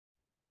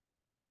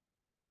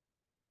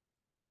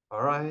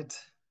All right.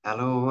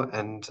 Hello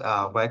and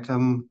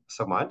welcome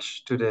so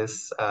much to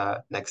this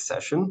next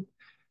session.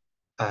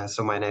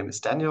 So my name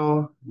is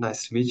Daniel.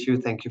 Nice to meet you.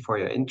 Thank you for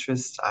your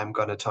interest. I'm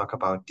going to talk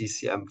about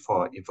DCM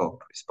for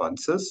evoked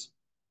responses.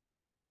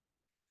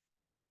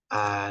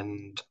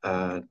 And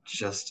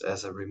just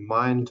as a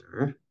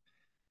reminder,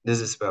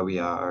 this is where we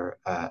are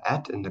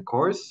at in the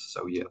course.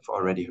 So you have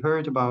already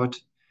heard about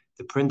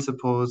the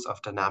principles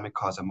of dynamic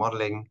causal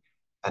modeling,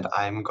 and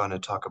I'm going to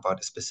talk about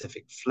a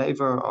specific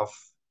flavor of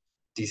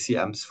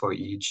DCMs for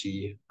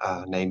EEG,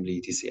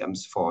 namely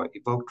DCMs for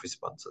evoked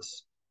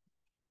responses.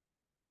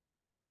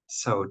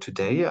 So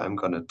today I'm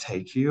going to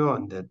take you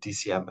on the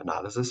DCM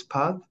analysis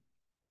path.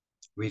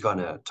 We're going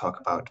to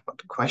talk about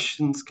what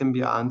questions can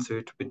be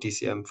answered with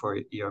DCM for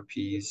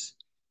ERPs,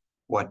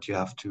 what you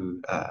have to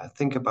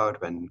think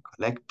about when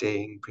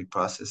collecting,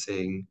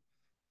 pre-processing,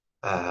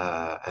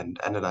 and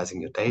analyzing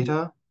your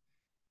data.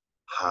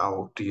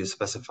 How do you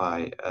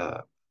specify a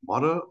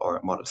model or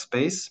a model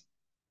space?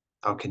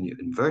 How can you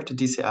invert a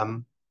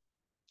DCM?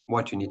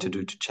 What you need to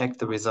do to check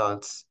the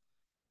results,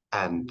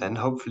 and then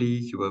hopefully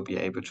you will be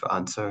able to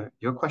answer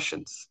your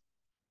questions.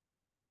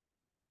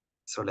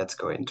 So let's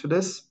go into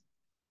this.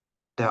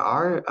 There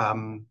are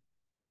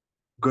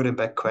good and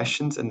bad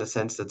questions in the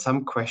sense that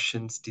some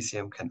questions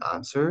DCM can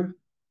answer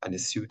and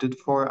is suited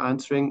for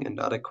answering, and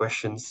other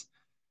questions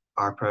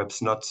are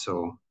perhaps not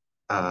so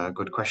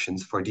good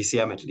questions for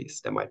DCM at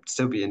least. There might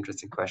still be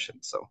interesting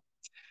questions. So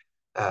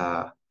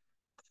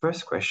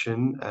first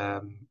question,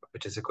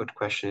 which is a good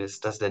question, is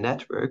does the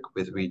network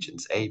with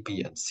regions A,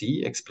 B, and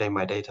C explain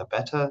my data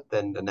better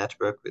than the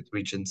network with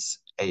regions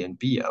A and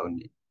B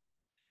only?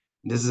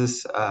 This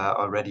is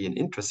already an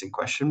interesting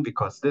question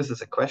because this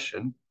is a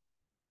question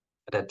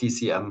that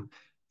DCM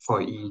for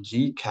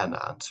EEG can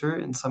answer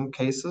in some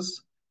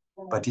cases,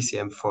 but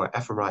DCM for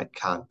fMRI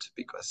can't,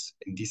 because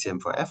in DCM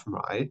for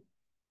fMRI,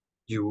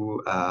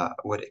 you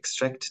would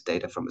extract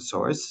data from a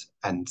source,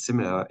 and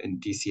similar in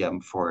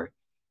DCM for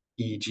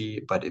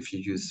EEG, but if you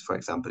use, for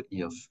example,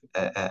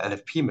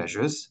 LFP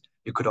measures,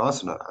 you could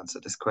also not answer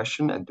this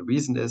question. And the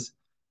reason is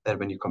that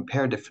when you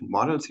compare different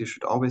models, you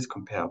should always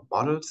compare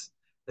models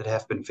that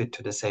have been fit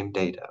to the same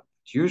data.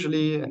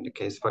 Usually, in the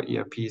case for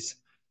ERPs,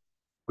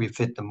 we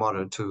fit the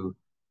model to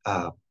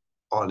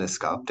all the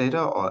scalp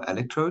data or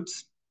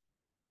electrodes.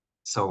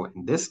 So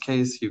in this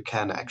case, you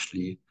can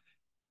actually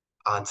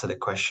answer the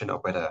question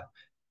of whether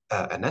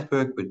a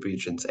network with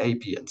regions A,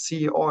 B, and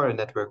C, or a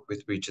network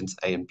with regions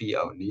A and B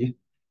only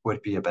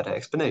would be a better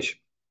explanation.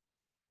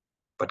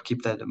 But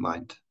keep that in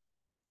mind.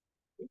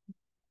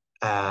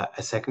 A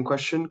second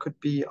question could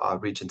be, are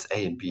regions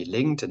A and B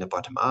linked in a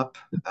bottom-up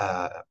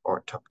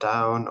or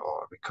top-down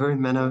or recurrent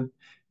manner?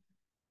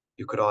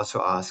 You could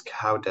also ask,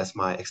 how does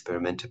my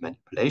experimental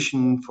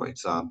manipulation, for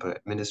example,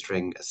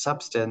 administering a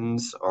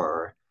substance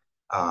or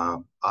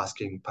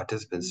asking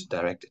participants to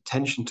direct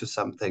attention to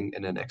something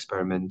in an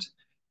experiment,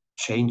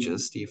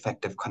 changes the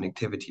effective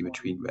connectivity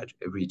between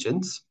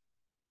regions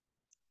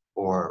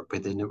or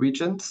within the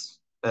regions,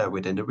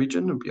 within the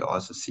region? We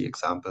also see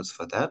examples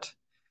for that.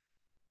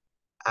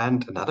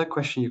 And another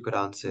question you could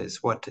answer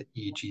is, what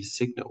EEG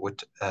signal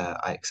would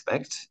I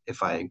expect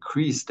if I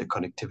increase the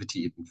connectivity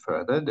even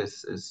further?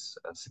 This is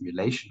a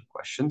simulation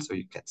question, so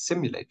you can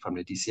simulate from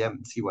the DCM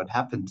and see what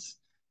happens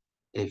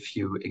if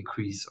you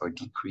increase or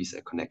decrease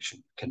a connection.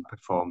 You can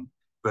perform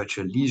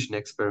virtual lesion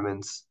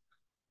experiments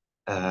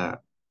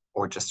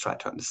or just try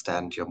to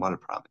understand your model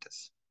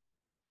parameters.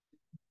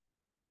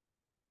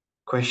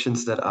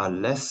 Questions that are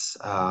less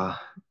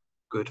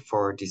good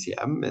for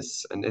DCM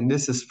is, and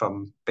this is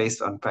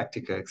based on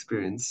practical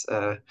experience.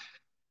 It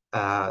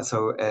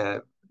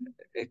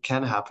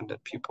can happen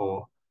that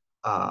people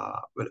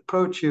will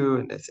approach you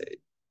and they say,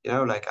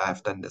 like,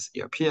 I've done this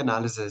ERP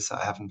analysis,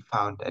 I haven't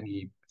found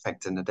any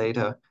effects in the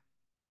data.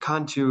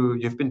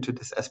 You've been to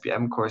this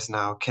SPM course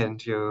now,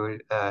 can't you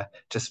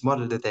just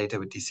model the data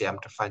with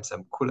DCM to find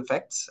some cool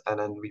effects? And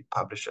then we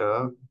publish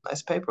a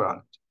nice paper on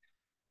it.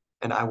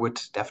 And I would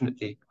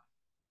definitely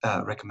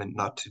recommend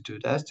not to do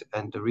that.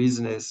 And the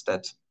reason is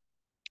that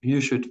you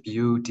should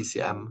view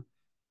DCM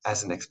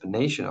as an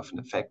explanation of an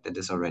effect that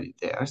is already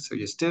there. So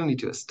you still need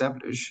to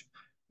establish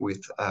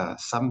with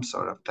some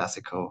sort of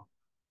classical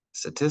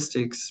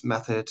statistics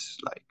method,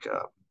 like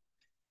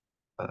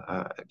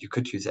you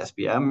could use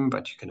SPM,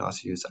 but you can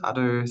also use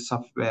other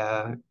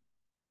software,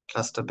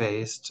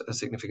 cluster-based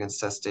significance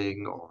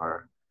testing,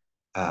 or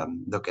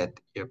look at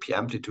ERP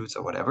amplitudes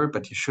or whatever.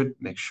 But you should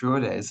make sure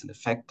there is an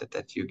effect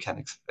that you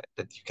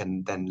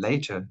can then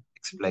later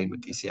explain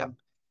with DCM.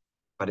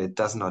 But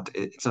it's not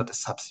a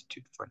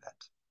substitute for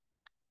that.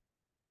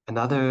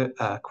 Another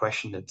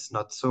question that's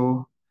not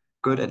so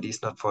good, at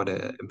least not for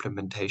the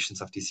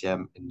implementations of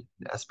DCM in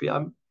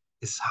SPM,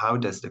 is how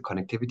does the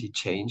connectivity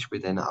change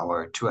within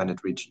our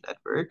 200 region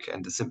network?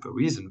 And the simple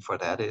reason for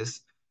that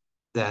is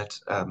that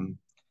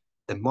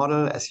the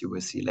model, as you will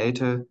see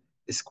later,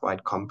 is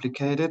quite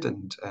complicated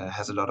and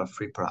has a lot of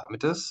free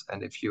parameters.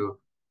 And if you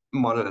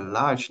model a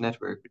large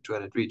network with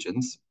 200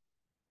 regions,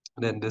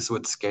 then this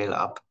would scale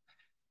up.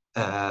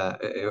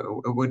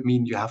 It would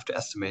mean you have to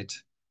estimate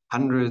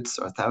hundreds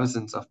or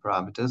thousands of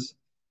parameters.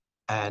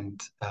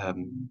 And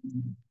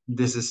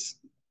this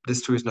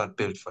tool is not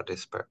built for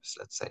this purpose,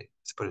 let's say.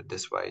 Let's put it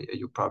this way.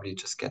 You probably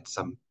just get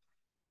some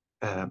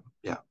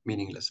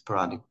meaningless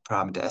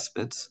parameter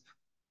estimates.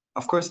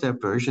 Of course, there are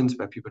versions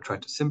where people try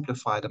to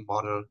simplify the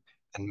model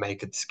and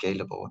make it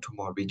scalable to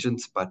more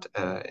regions, but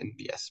in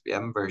the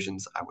SPM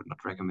versions, I would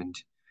not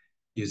recommend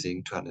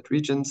using 200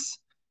 regions.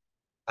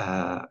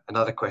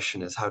 Another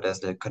question is, how does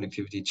the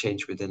connectivity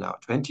change within our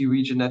 20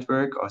 region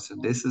network? Also,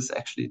 this is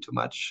actually too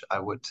much. I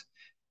would,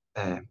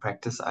 in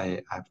practice,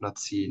 I have not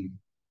seen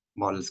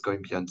models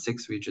going beyond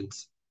 6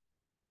 regions,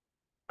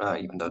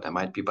 even though there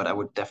might be, but I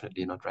would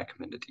definitely not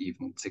recommend it.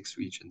 Even 6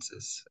 regions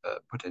is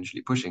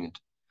potentially pushing it.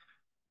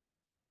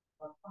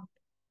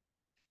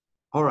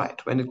 All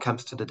right, when it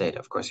comes to the data,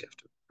 of course, you have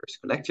to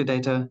first collect your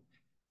data,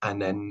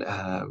 and then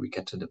we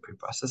get to the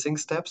pre-processing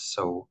steps.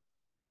 So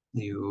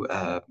you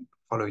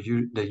follow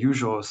the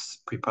usual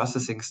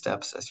pre-processing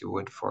steps as you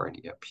would for an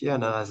ERP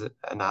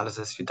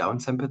analysis. You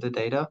downsample the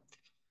data.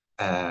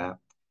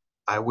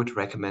 I would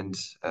recommend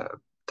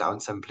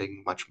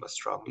downsampling much more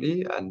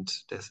strongly, and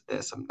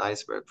there's some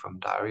nice work from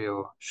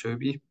Dario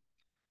Schöbi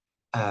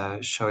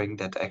showing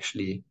that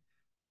actually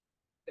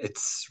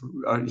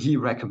he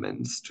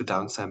recommends to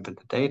downsample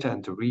the data,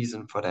 and the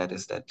reason for that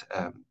is that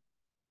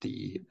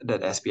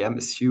that SPM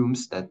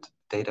assumes that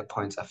data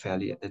points are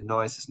the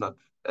noise is not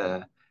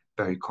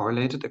very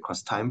correlated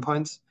across time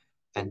points,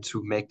 and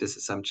to make this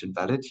assumption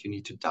valid, you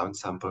need to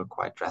downsample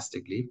quite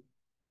drastically.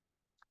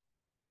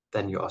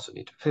 Then you also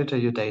need to filter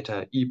your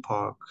data,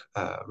 epoch,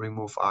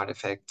 remove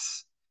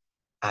artifacts,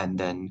 and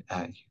then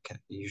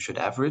you should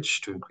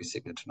average to increase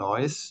signal to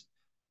noise,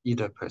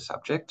 either per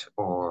subject,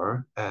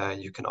 or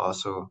you can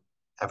also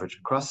average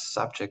across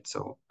subjects.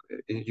 So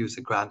use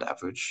a grand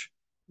average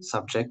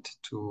subject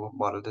to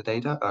model the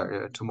data,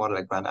 or to model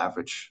a grand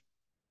average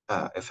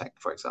effect,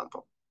 for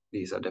example.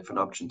 These are different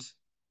options.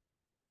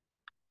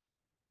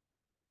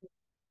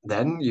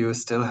 Then you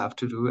still have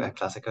to do a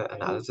classical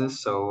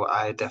analysis. So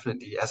I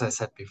definitely, as I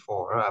said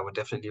before, I would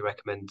definitely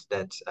recommend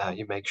that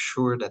you make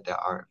sure that there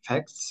are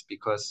effects,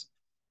 because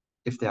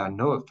if there are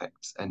no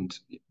effects and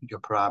your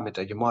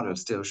model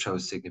still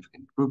shows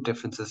significant group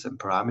differences in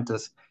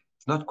parameters,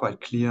 it's not quite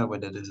clear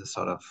whether this is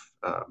sort of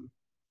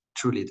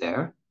truly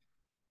there.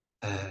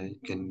 You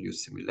can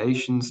use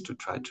simulations to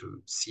try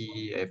to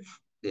see if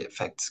the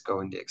effects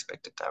go in the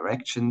expected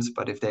directions.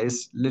 But if there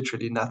is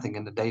literally nothing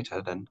in the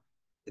data, then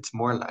it's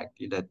more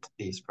likely that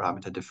these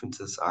parameter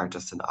differences are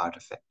just an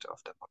artifact of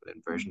the model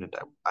inversion. And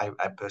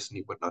I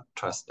personally would not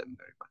trust them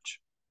very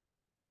much.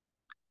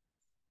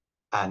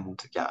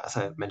 And yeah, as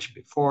I mentioned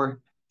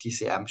before,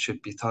 DCM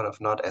should be thought of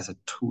not as a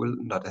tool,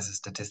 not as a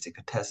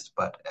statistical test,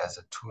 but as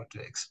a tool to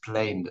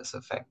explain this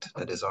effect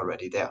that is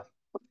already there.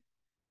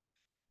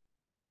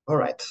 All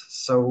right,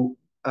 so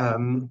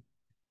the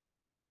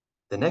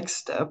next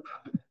step,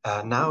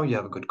 now you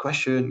have a good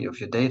question, you have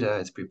your data,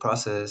 it's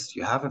pre-processed,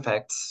 you have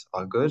effects,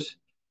 all good.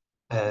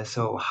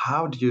 So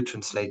how do you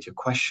translate your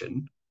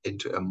question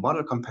into a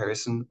model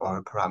comparison or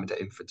a parameter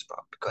inference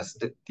problem? Because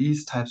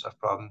these types of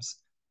problems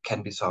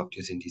can be solved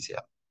using DCM.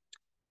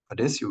 For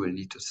this, you will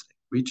need to select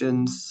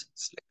regions,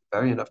 select a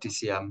variant of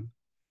DCM,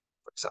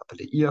 for example,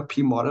 the ERP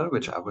model,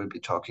 which I will be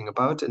talking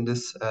about in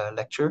this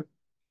lecture.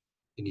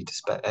 You need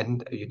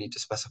to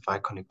specify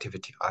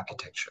connectivity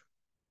architecture.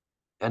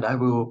 And I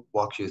will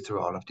walk you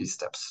through all of these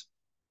steps.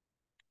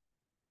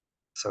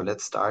 So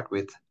let's start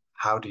with,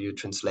 how do you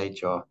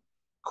translate your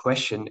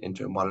question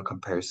into a model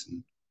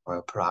comparison or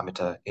a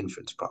parameter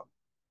inference problem?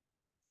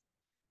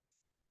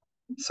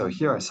 So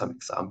here are some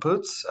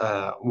examples.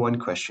 One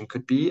question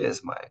could be,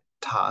 is my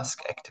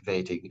task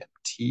activating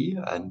MT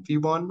and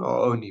V1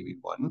 or only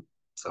V1?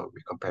 So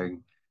we're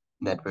comparing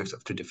networks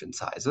of two different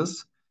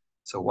sizes.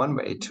 So one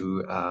way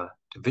to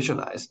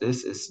visualize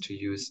this is to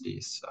use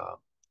these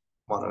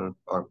model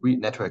or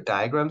network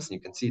diagrams. And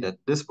you can see that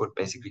this would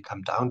basically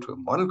come down to a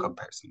model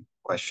comparison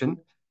question,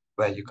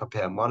 where you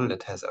compare a model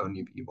that has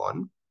only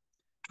V1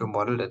 to a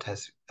model that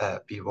has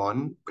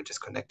V1, which is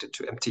connected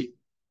to MT.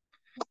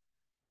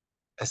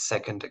 A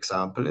second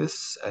example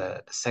is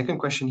the second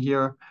question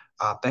here: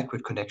 are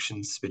backward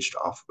connections switched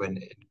off when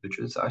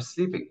individuals are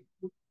sleeping?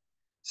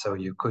 So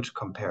you could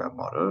compare a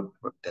model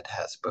that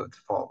has both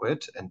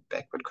forward and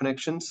backward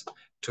connections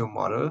to a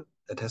model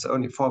that has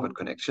only forward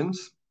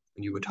connections.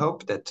 And you would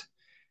hope that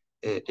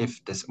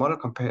if this model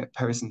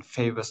comparison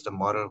favors the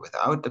model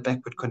without the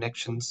backward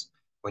connections,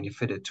 when you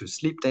fit it to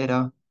sleep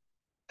data,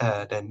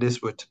 then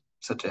this would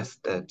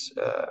suggest that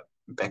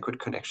backward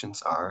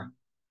connections are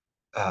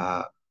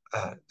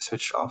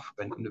switched off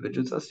when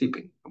individuals are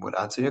sleeping. It would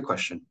answer your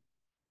question.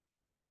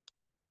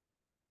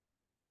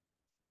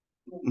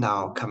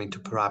 Now coming to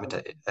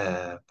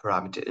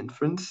parameter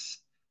inference,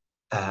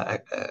 a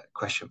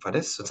question for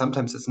this. So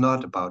sometimes it's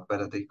not about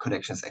whether the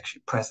connection is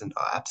actually present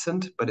or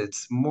absent, but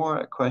it's more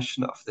a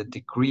question of the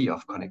degree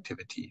of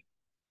connectivity.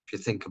 If you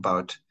think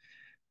about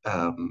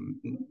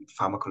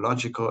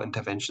pharmacological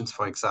interventions,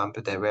 for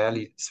example, they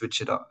rarely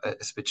switch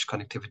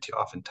connectivity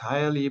off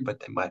entirely, but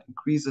they might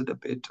increase it a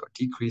bit or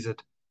decrease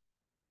it.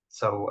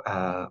 So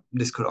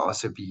this could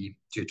also be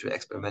due to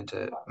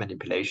experimental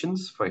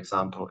manipulations, for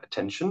example,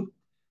 attention.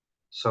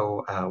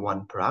 So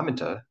one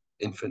parameter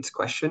inference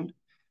question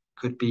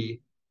could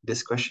be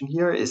this question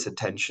here: is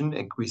attention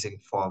increasing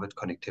forward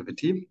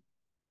connectivity?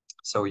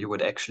 So you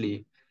would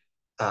actually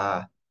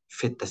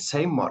fit the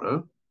same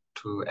model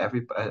to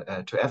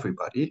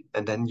everybody,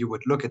 and then you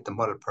would look at the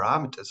model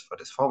parameters for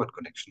this forward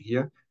connection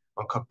here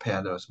and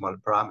compare those model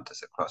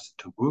parameters across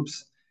the two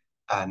groups.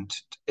 And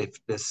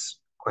if this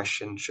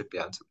question should be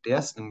answered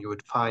yes, then you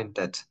would find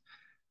that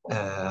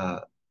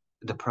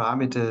the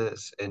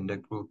parameters in the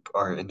group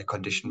or in the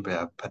condition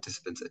where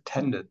participants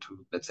attended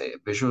to, let's say, a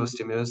visual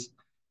stimulus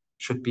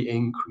should be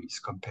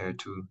increased compared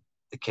to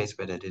the case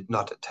where they did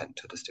not attend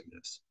to the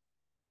stimulus.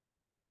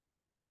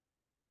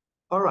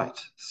 All right,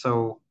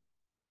 so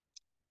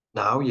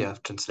now you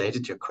have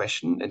translated your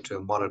question into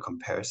a model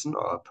comparison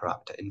or a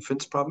parameter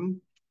inference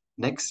problem.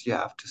 Next, you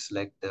have to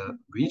select the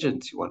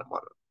regions you want to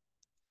model.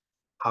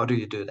 How do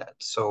you do that?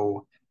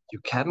 So you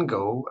can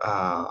go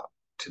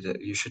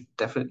you should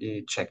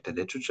definitely check the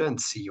literature and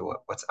see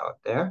what's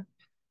out there.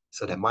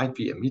 So there might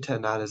be a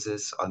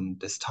meta-analysis on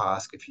this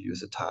task if you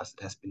use a task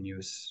that has been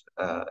used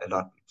a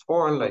lot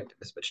before, like the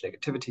mismatch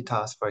negativity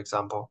task, for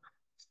example.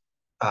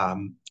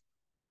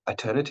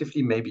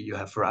 Alternatively, maybe you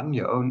have run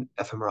your own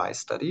fMRI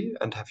study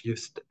and have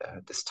used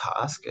this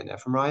task in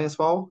fMRI as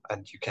well,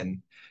 and you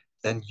can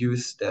then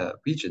use the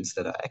regions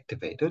that are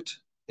activated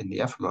in the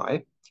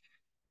fMRI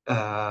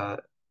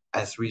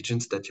as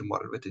regions that you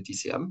model with the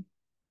DCM.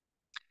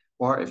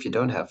 Or if you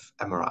don't have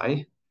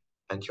MRI,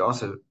 and you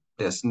also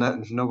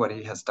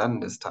nobody has done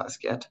this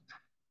task yet,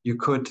 you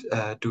could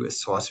do a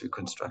source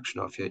reconstruction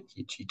of your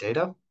EEG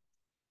data.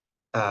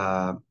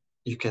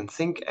 You can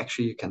think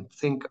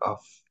of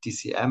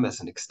DCM as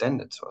an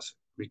extended source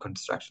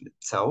reconstruction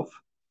itself,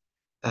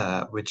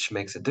 which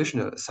makes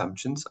additional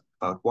assumptions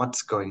about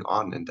what's going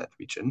on in that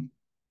region.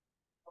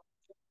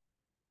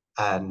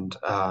 And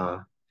I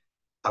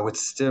would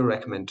still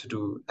recommend to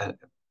do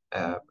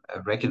a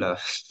regular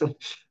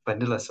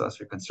vanilla source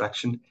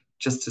reconstruction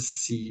just to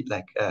see,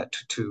 like,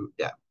 to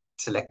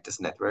select this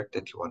network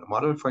that you want to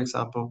model, for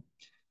example.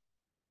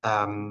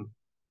 And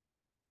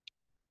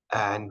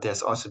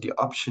there's also the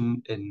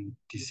option in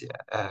the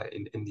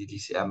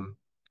DCM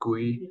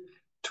GUI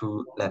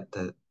to let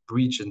the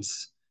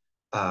regions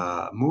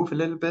move a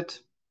little bit.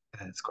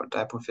 It's called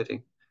dipole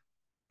fitting.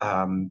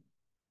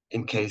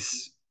 In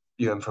case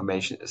your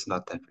information is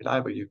not that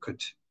reliable, you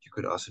could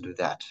also do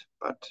that.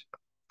 But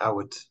I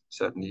would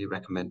certainly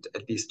recommend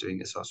at least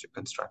doing a source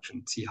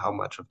reconstruction, see how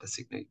much of the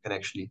signal you can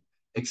actually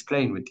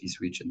explain with these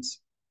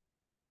regions.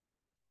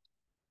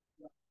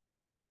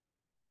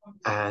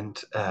 And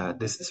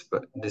this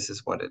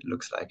is what it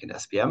looks like in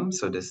SPM.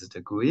 So this is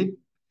the GUI.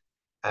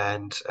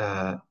 And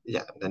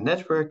the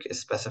network is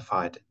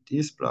specified in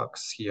these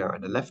blocks. Here on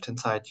the left-hand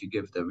side, you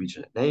give the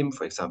region a name,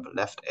 for example,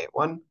 left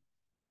A1.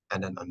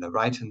 And then on the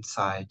right-hand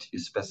side, you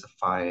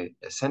specify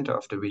the center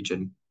of the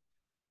region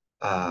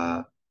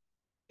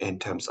in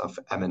terms of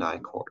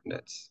MNI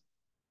coordinates.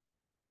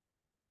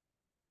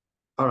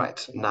 All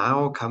right,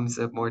 now comes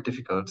a more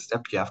difficult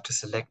step. You have to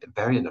select a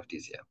variant of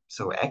DCM.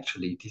 So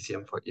actually,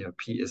 DCM for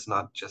ERP is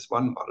not just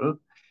one model,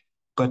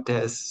 but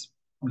there's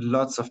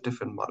lots of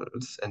different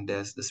models. And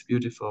there's this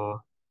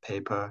beautiful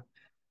paper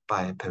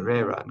by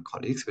Pereira and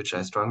colleagues, which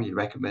I strongly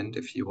recommend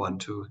if you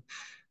want to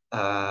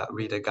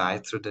read a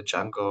guide through the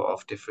jungle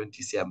of different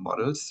DCM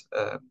models.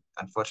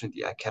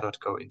 Unfortunately, I cannot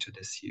go into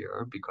this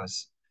here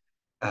because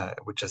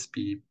it would just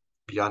be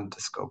beyond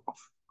the scope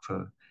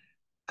of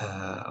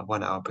a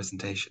 1-hour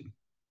presentation.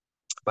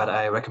 But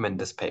I recommend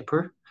this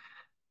paper.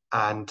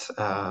 And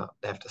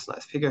they have this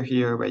nice figure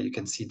here where you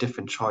can see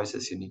different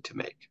choices you need to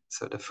make.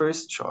 So the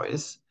first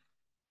choice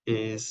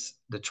is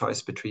the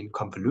choice between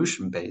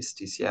convolution-based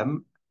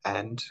DCM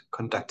and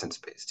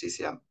conductance-based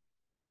DCM.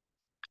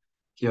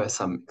 Here are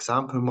some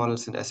example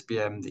models in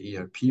SPM, the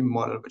ERP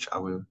model, which I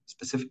will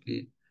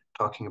specifically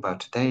talking about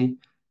today,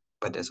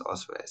 but there's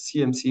also a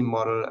CMC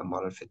model, a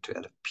model fit to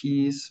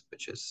LFPs,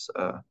 which is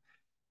a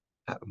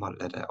model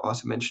that I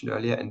also mentioned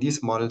earlier. And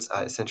these models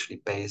are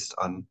essentially based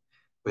on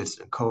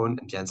Wilson and Cohen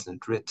and Jensen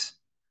and Ritt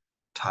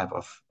type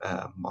of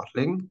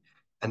modeling.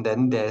 And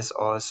then there's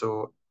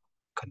also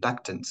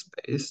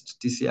conductance-based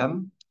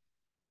DCM,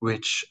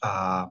 which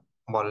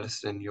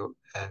models in your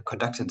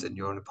conductance in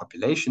neuronal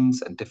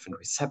populations and different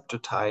receptor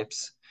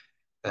types,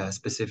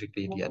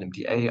 specifically the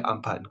NMDA,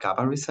 AMPA, and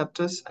GABA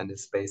receptors, and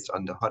it's based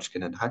on the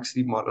Hodgkin and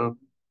Huxley model of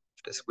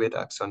this weird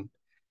axon,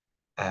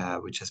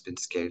 which has been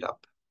scaled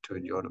up to a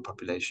neuronal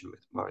population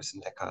with Morris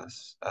and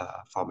Lecker's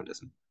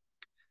formalism.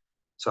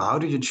 So how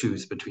do you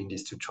choose between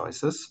these two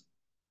choices?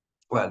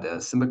 Well,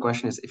 the simple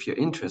question is, if you're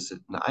interested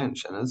in ion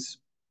channels,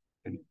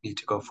 you need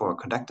to go for a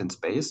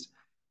conductance-based.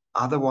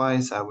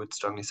 Otherwise, I would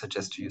strongly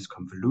suggest to use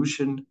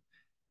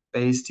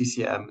convolution-based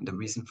DCM. And the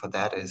reason for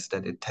that is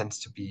that it tends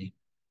to be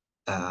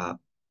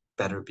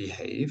better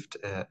behaved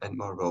and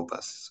more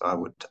robust. So I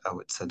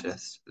would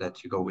suggest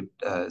that you go with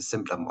a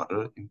simpler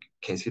model in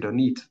case you don't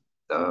need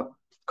the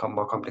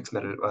more complex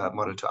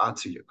model to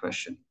answer your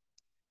question.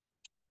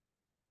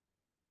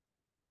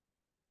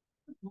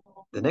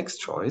 The next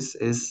choice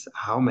is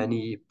how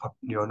many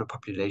neuronal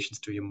populations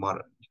do you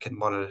model? You can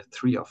model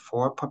 3 or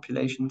 4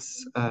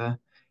 populations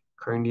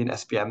currently in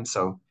SPM.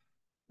 So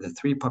the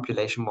 3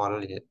 population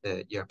model,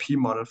 the ERP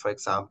model, for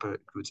example,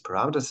 includes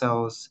parameter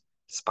cells,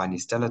 spiny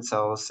stellate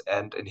cells,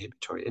 and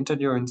inhibitory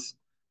interneurons.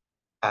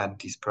 And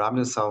these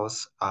parameter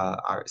cells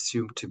are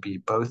assumed to be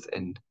both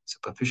in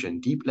superficial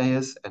and deep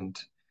layers.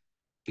 And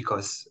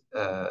because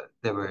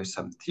there were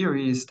some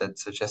theories that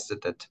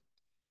suggested that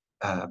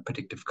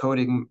predictive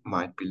coding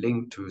might be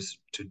linked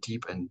to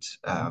deep and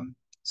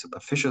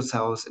superficial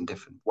cells in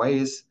different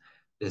ways,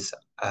 this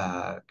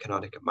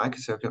canonical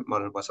microcircuit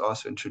model was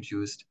also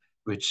introduced,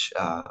 which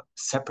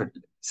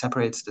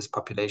separates this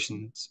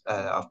populations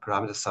of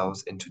parameter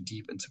cells into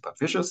deep and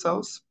superficial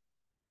cells.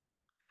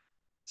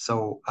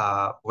 So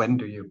when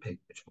do you pick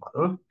which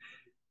model?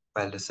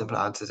 Well, the simple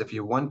answer is if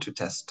you want to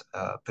test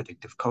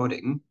predictive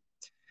coding,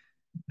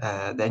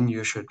 then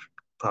you should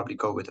probably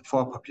go with the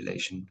 4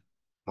 population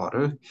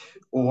model.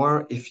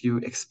 Or if you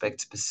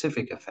expect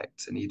specific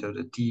effects in either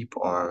the deep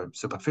or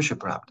superficial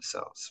parameter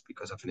cells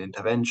because of an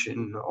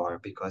intervention or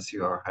because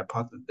your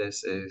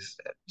hypothesis is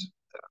that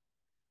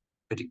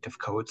predictive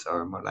codes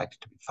are more likely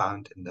to be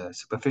found in the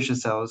superficial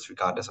cells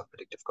regardless of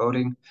predictive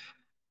coding,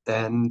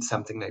 then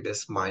something like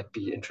this might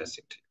be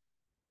interesting to you.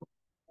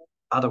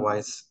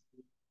 Otherwise,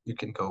 you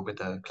can go with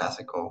the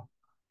classical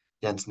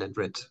Jensen and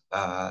Ritt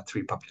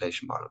 3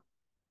 population model.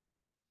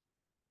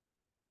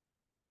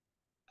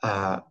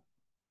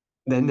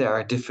 Then there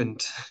are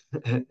different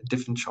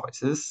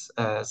choices.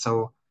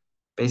 So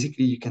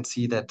basically, you can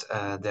see that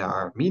there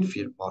are mean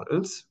field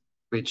models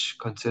which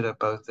consider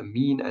both the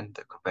mean and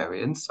the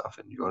covariance of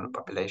a neuronal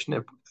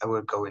population. I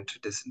will go into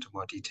this into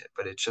more detail,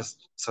 but it's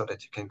just so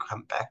that you can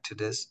come back to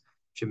this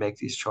if you make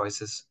these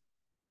choices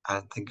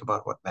and think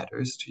about what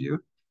matters to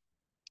you.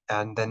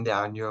 And then there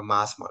are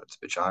neuromass models,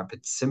 which are a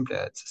bit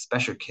simpler. It's a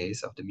special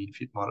case of the mean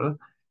field model,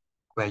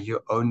 where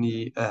you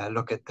only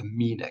look at the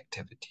mean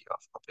activity of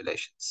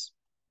populations.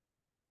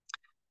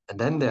 And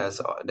then there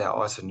are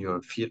also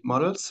neural field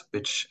models,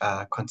 which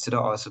consider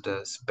also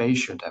the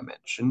spatial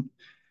dimension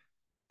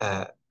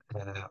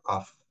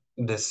of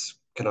this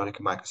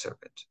canonical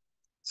microcircuit.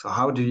 So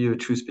how do you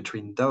choose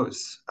between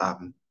those?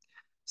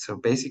 So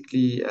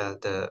basically,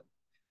 the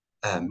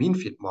mean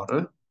field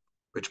model,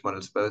 which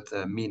models both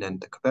the mean and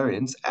the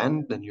covariance,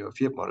 and the neural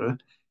field model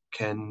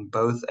can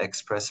both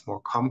express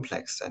more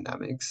complex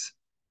dynamics.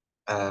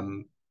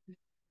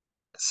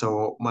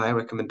 So my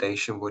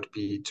recommendation would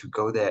be to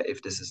go there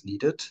if this is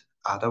needed.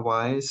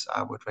 Otherwise,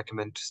 I would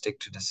recommend to stick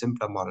to the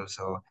simpler model.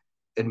 So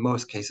in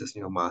most cases,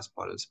 neuromass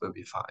models will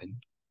be fine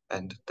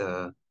and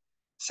the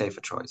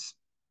safer choice.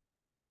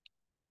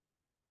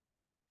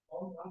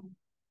 All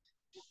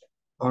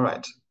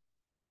right.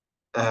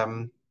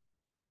 The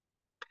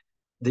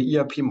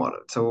ERP model.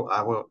 So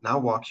I will now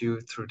walk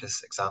you through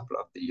this example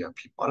of the ERP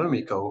model.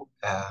 We go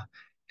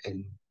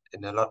in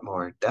a lot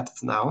more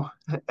depth now,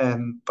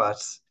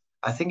 but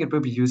I think it will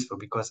be useful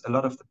because a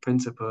lot of the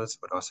principles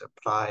would also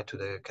apply to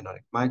the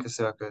canonic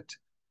microcircuit,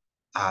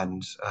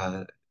 and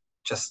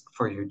just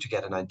for you to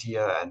get an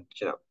idea and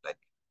like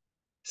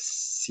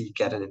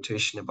get an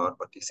intuition about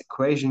what these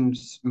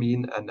equations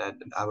mean, and then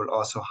I will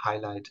also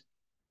highlight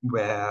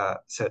where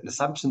certain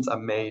assumptions are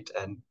made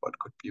and what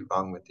could be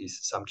wrong with these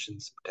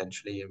assumptions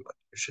potentially, and what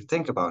you should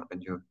think about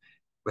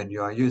when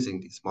you are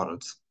using these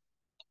models.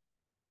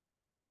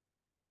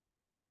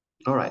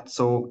 All right,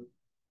 so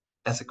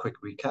as a quick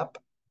recap,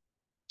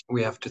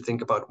 we have to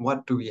think about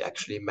what do we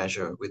actually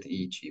measure with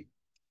EEG.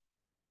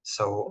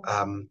 So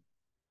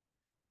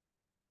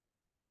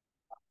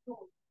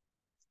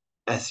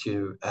as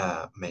you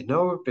may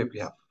know, we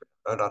have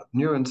a lot of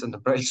neurons in the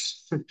brain,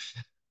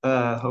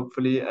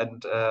 hopefully,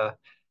 and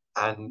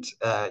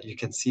you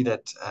can see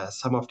that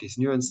some of these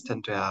neurons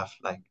tend to have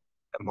like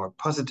a more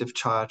positive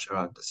charge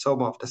around the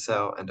soma of the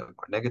cell and a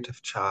more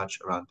negative charge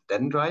around the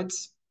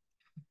dendrites.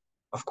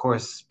 Of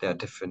course, they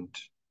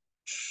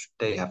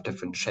have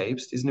different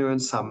shapes, these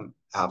neurons. Some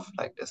have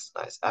like this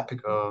nice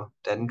apical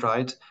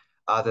dendrite.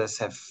 Others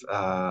have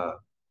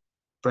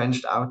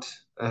branched out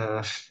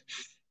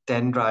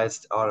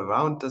dendrites all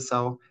around the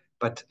cell.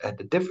 But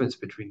the difference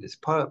between these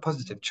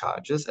positive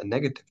charges and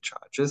negative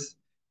charges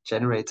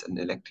generates an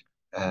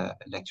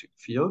electric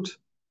field.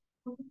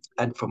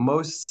 And for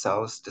most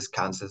cells, this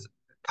cancels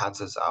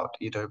out,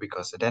 either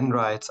because the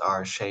dendrites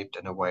are shaped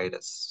in a way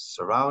that's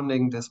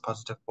surrounding this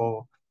positive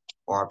pole,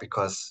 or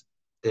because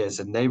there's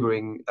a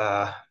neighboring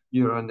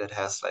neuron that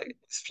has like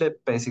this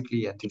flip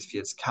basically, and these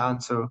fields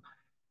cancel.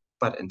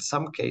 But in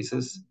some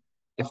cases,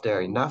 if there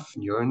are enough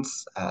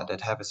neurons that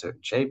have a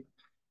certain shape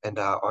and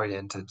are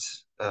oriented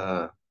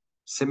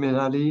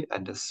similarly,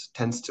 and this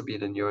tends to be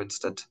the neurons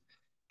that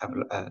have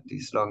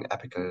these long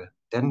apical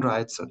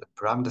dendrites, so the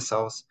parameter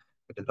cells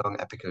with the long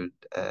apical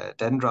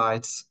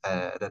dendrites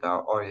that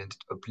are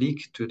oriented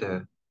oblique to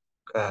the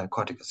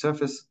cortical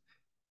surface.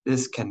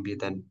 This can be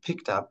then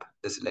picked up,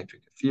 this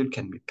electrical field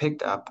can be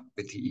picked up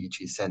with the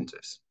EEG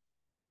sensors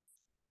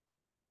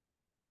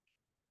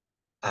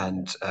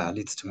and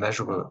leads to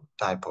measurable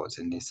dipoles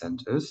in these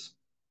sensors.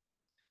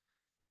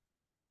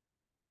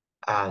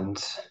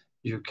 And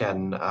you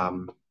can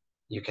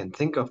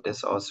think of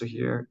this also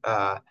here.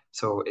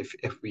 So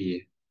if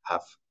we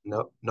have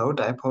no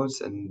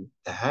dipoles in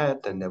the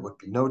head, then there would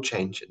be no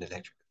change in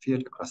electrical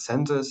field across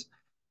sensors.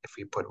 If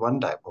we put one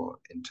dipole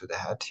into the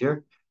head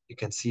here, you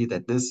can see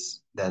that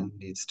this then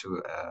leads to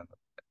a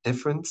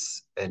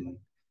difference in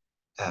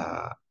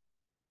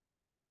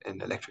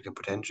electrical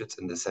potentials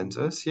in the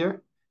sensors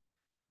here.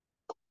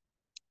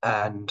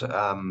 And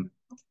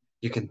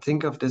you can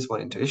think of this,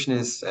 one intuition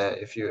is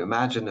if you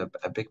imagine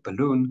a big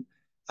balloon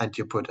and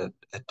you put a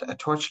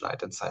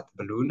torchlight inside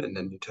the balloon and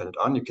then you turn it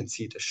on, you can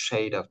see the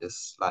shade of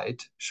this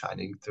light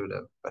shining through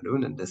the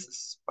balloon, and this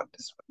is what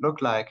this would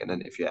look like. And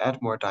then if you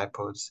add more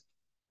dipoles,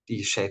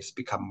 these shapes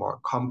become more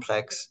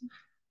complex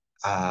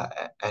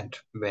and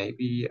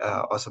maybe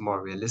also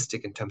more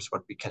realistic in terms of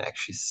what we can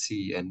actually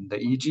see in the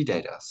EEG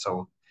data.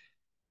 So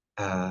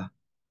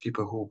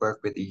people who work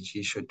with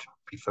EEG should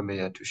be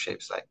familiar to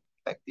shapes like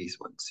these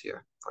ones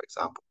here, for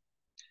example.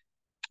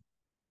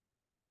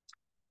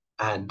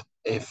 And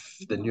if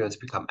the neurons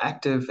become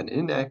active and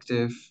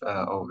inactive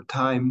over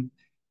time,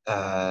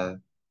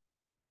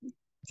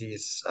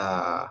 these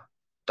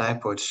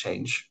dipoles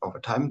change over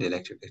time, the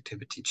electric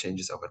activity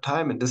changes over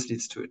time, and this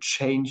leads to a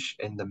change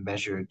in the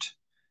measured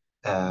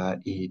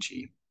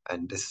EEG.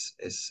 And this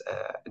is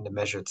in the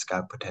measured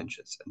scalp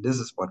potentials. And this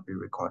is what we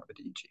record with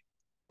EEG.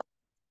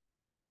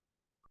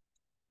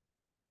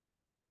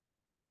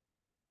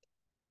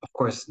 Of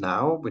course,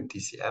 now with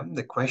DCM,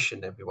 the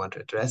question that we want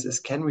to address is,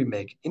 can we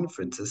make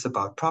inferences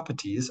about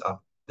properties of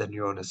the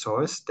neuronal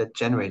source that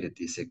generated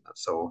these signals?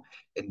 So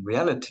in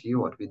reality,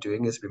 what we're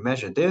doing is we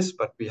measure this,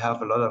 but we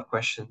have a lot of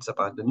questions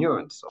about the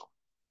neurons. So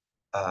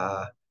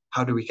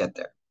how do we get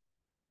there?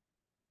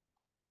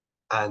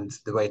 And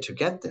the way to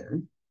get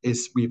there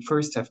is we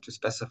first have to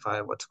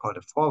specify what's called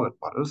a forward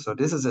model. So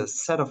this is a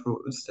set of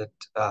rules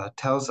that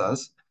tells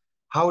us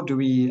how do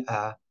we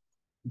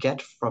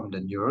get from the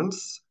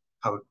neurons,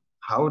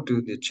 how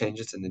do the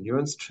changes in the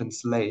neurons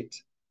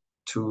translate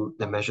to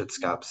the measured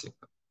scalp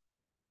signal.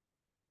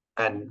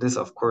 And this,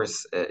 of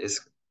course,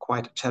 is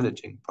quite a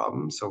challenging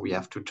problem. So we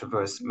have to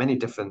traverse many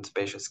different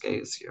spatial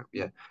scales here.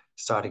 We are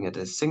starting at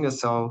a single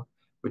cell,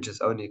 which is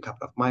only a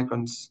couple of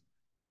microns,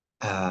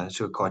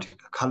 to a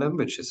cortical column,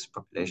 which is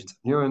populations of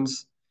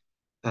neurons,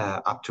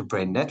 up to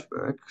brain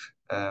network,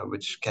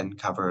 which can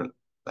cover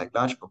like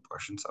large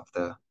proportions of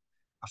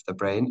the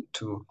brain,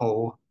 to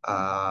whole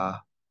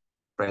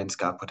brain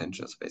scalp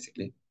potentials,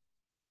 basically.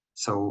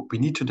 So we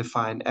need to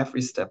define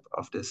every step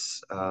of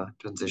this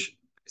transition,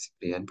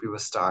 basically, and we will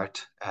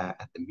start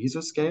at the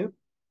mesoscale.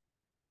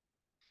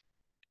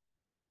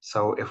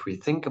 So if we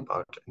think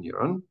about a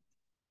neuron,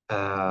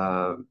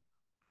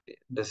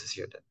 this is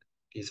here.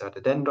 These are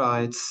the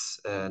dendrites.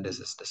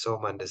 This is the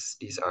soma, and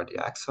these are the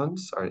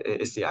axons, or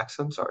is the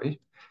axon, sorry.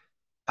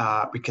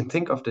 We can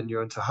think of the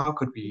neuron. So how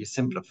could we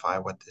simplify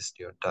what this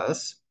neuron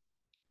does?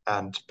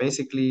 And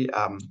basically,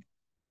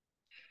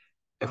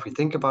 if we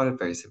think about it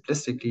very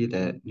simplistically,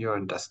 the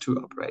neuron does two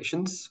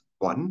operations.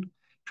 One,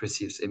 it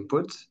receives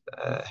input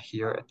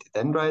here at the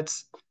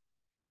dendrites.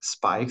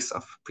 Spikes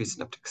of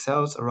presynaptic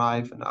cells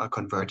arrive and are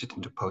converted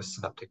into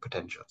postsynaptic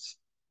potentials.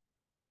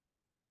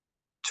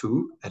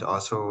 Two, it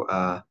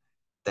also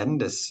then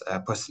this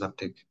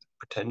postsynaptic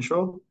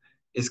potential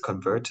is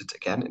converted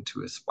again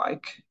into a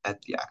spike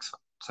at the axon.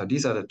 So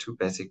these are the two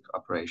basic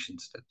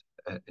operations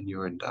that a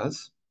neuron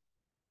does.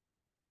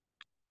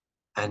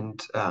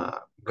 And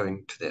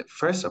going to the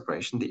first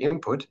operation, the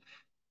input,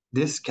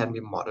 this can be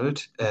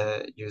modeled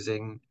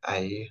using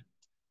a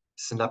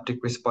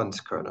synaptic response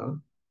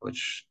kernel,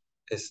 which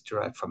is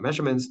derived from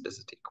measurements. This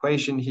is the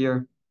equation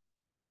here.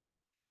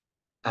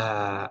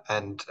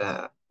 And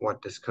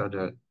what this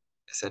kernel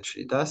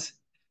essentially does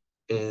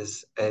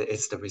is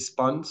it's the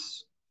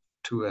response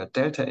to a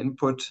delta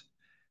input,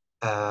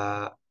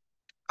 how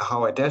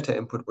a delta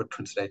input would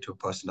translate to a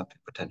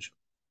postsynaptic potential.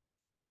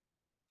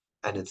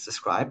 And it's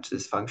described,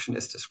 this function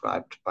is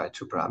described by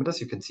two parameters.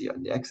 You can see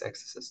on the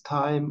x-axis is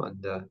time, on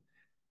the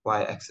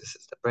y-axis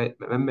is the brain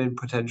membrane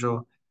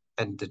potential,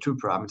 and the two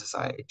parameters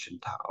are h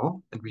and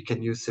tau. And we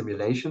can use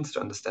simulations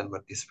to understand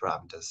what these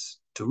parameters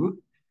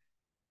do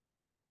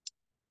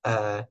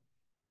on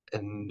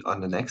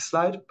the next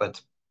slide.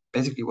 But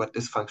basically what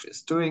this function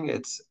is doing,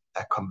 it's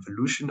a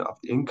convolution of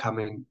the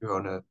incoming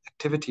neuronal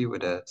activity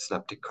with a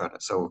synaptic kernel.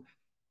 So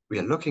we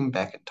are looking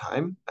back in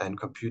time and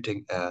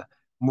computing a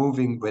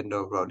moving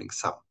window rolling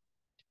sum.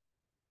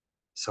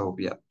 So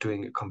we are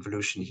doing a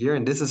convolution here,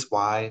 and this is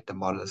why the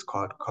model is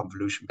called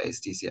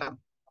convolution-based DCM.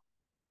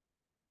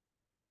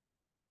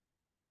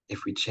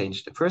 If we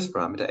change the first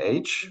parameter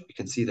h, we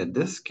can see that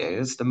this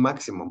scales the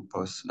maximum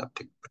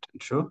postsynaptic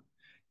potential.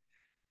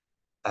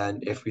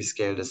 And if we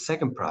scale the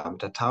second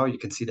parameter tau, you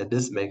can see that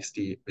this makes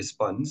the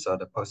response or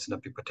the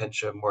postsynaptic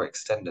potential more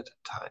extended in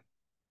time.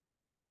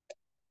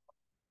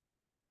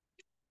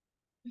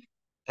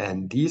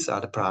 And these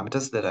are the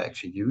parameters that are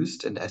actually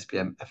used in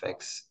SPM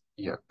FX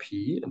ERP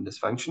in this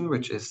function,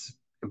 which is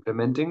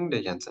implementing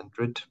the Jens and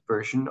Dritt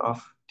version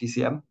of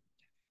DCM.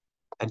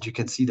 And you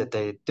can see that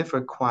they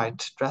differ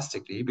quite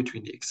drastically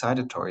between the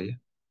excitatory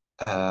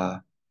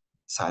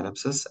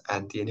synapses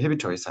and the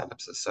inhibitory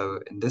synapses. So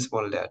in this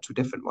model, there are two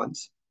different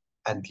ones.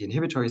 And the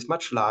inhibitory is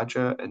much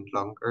larger and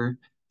longer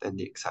than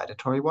the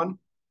excitatory one.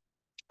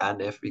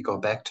 And if we go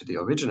back to the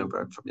original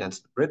work from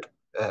Janssen and Britt,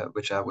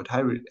 which I would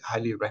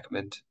highly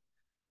recommend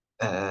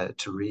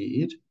to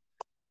read,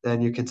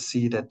 then you can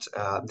see that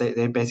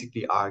they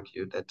basically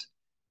argue that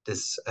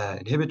this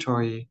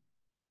inhibitory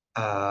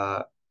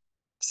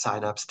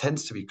synapse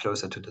tends to be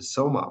closer to the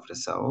soma of the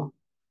cell,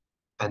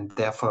 and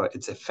therefore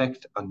its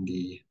effect on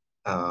the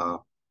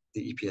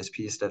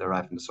EPSPs that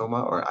arrive in the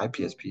soma, or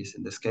IPSPs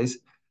in this case,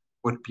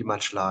 would be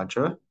much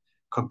larger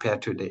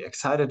compared to the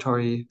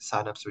excitatory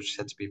synapse, which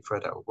tends to be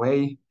further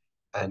away.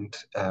 And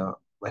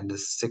when the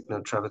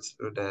signal travels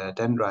through the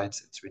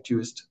dendrites, it's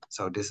reduced.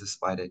 So this is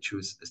why they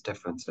choose this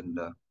difference in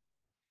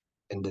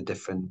the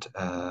different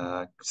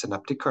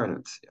synaptic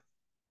kernels. Yeah.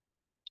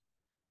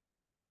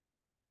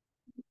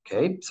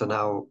 Okay, so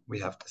now we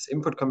have this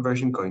input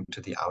conversion going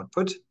to the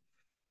output.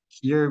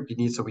 Here we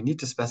need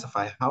to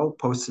specify how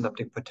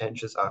postsynaptic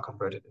potentials are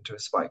converted into a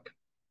spike.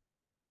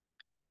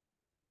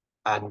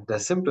 And the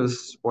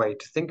simplest way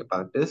to think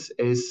about this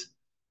is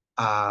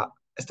a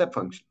step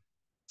function.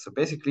 So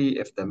basically,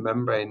 if the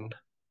membrane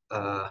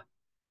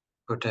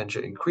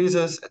potential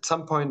increases, at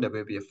some point there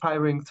will be a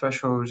firing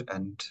threshold,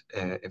 and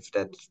if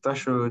that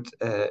threshold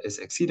is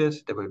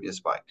exceeded, there will be a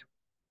spike.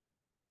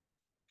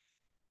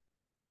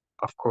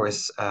 Of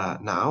course,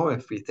 now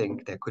if we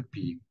think there could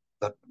be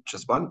not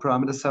just one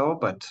parameter cell,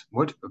 but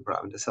multiple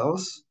parameter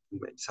cells,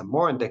 maybe some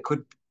more, and they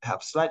could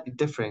have slightly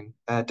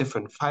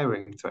different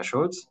firing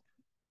thresholds.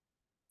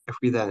 If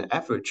we then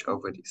average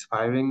over these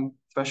firing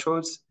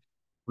thresholds,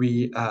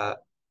 we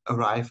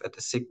arrive at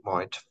a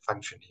sigmoid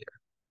function here.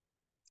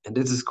 And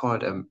this is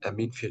called a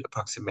mean field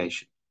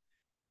approximation.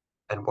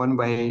 And one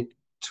way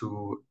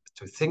to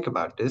think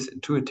about this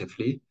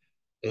intuitively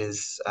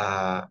is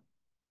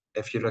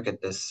if you look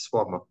at this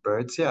swarm of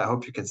birds here, I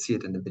hope you can see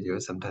it in the video.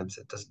 Sometimes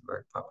it doesn't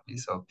work properly.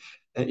 So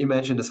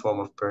imagine a swarm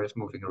of birds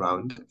moving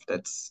around, if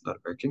that's not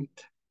working.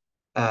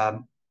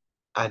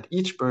 And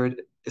each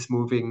bird is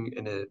moving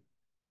in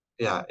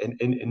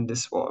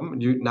this swarm.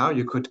 Now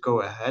you could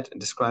go ahead and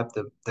describe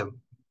the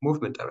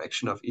movement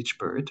direction of each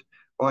bird,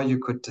 or you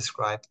could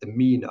describe the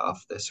mean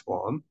of the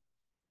swarm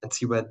and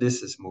see where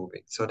this is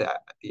moving. So the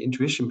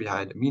intuition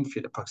behind the mean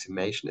field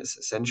approximation is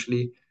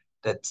essentially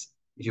that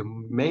you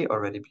may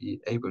already be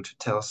able to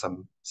tell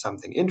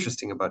something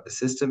interesting about the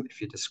system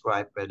if you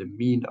describe where the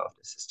mean of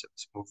the system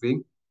is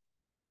moving.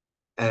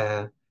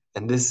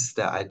 And this is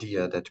the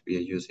idea that we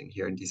are using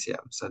here in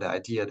DCM. So the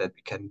idea that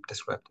we can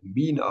describe the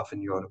mean of a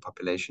neuronal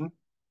population,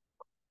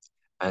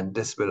 and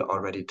this will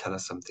already tell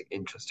us something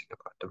interesting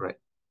about the brain.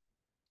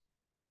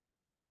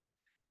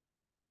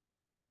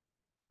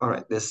 All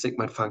right, this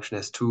sigmoid function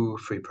has two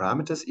free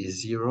parameters,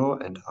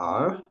 E0 and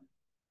R.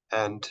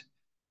 And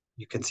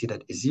you can see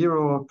that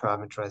E0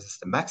 parameterizes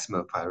the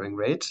maximal firing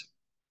rate.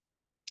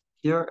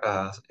 Here,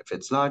 if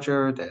it's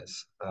larger,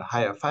 there's a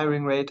higher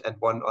firing rate, and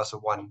one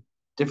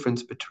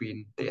difference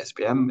between the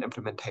SPM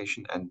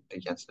implementation and the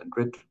Janssen and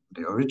Britt,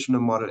 the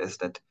original model, is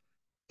that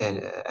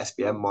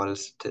SPM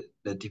models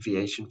the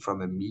deviation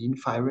from a mean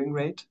firing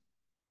rate.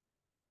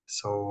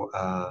 So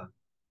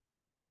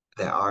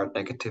there are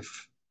negative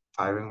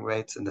firing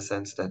rates in the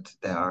sense that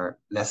they are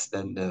less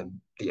than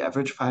the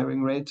average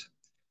firing rate,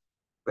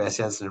 whereas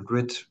Janssen and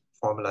Britt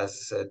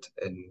formalizes it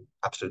in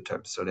absolute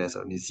terms, so there's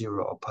only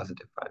 0 or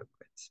positive firing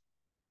rates.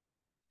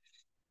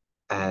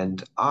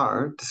 And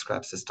R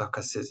describes the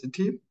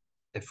stochasticity.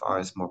 If R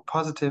is more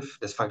positive,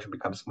 this function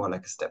becomes more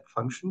like a step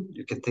function.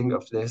 You can think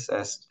of this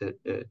as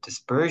the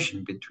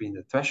dispersion between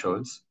the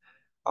thresholds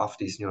of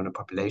these neuronal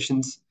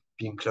populations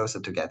being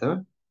closer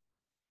together.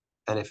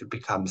 And if it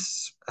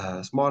becomes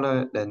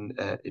smaller, then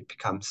it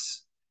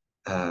becomes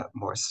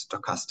more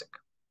stochastic.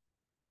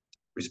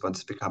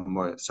 Responses become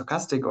more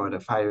stochastic, or the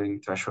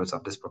firing thresholds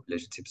of this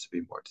population seems to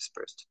be more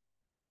dispersed.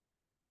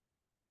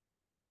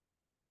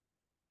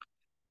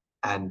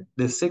 And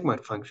the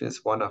sigmoid function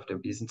is one of the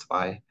reasons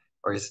why,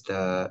 or is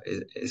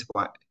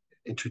why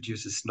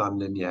introduces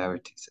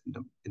non-linearities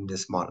in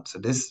this model. So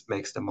this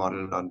makes the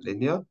model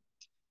non-linear,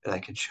 and I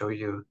can show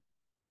you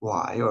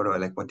why, or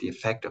like what the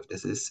effect of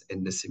this is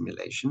in the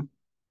simulation.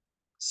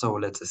 So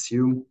let's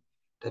assume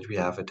that we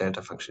have a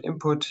delta function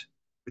input,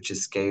 which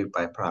is scaled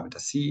by parameter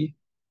C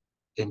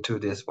into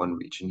this one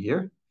region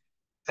here.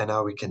 And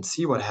now we can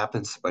see what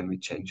happens when we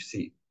change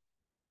C.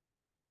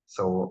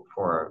 So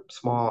for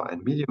small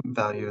and medium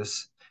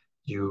values,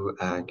 you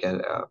get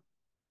a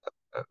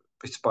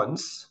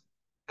response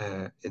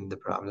in the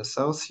parameter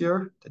cells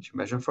here that you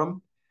measure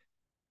from.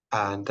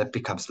 And that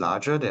becomes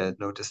larger.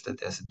 Notice that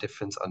there's a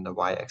difference on the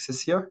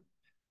y-axis here.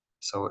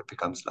 So it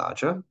becomes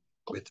larger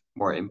with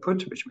more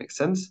input, which makes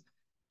sense.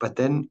 But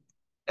then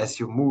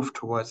as you move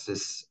towards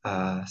this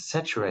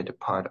saturated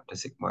part of the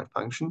sigmoid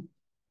function,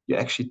 you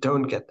actually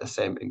don't get the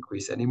same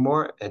increase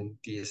anymore, and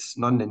these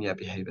nonlinear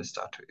behaviors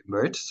start to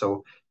emerge.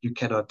 So you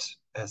cannot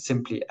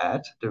simply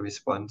add the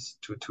response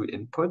to two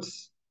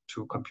inputs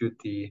to compute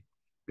the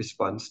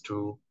response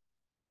to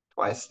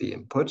twice the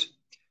input.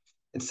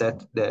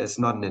 Instead, there is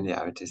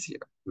non-linearities here.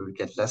 We will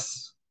get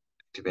less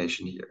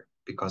activation here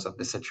because of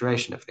the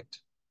saturation effect.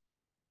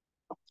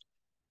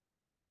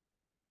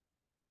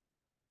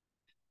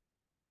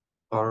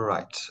 All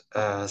right,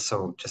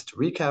 so just to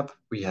recap,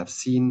 we have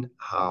seen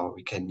how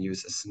we can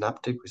use a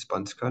synaptic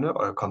response kernel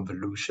or a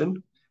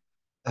convolution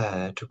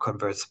to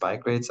convert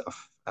spike rates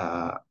of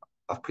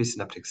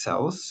presynaptic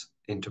cells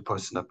into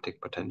postsynaptic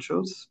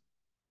potentials,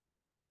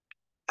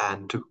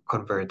 and to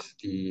convert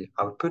the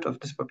output of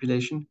this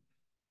population,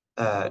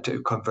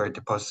 to convert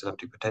the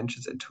postsynaptic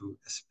potentials into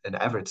an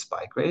average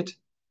spike rate,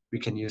 we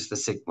can use the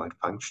sigmoid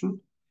function.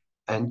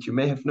 And you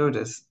may have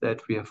noticed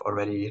that we have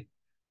already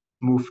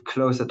moved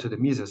closer to the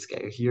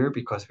mesoscale here,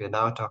 because we are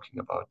now talking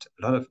about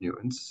a lot of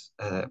neurons,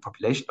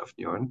 population of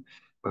neuron,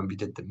 when we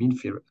did the mean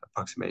field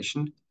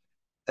approximation.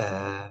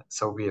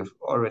 So we have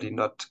already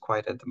not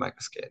quite at the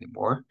microscale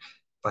anymore,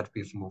 but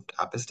we've moved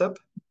up a step.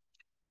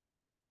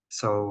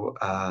 So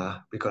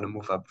we're going to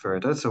move up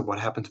further. So what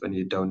happens when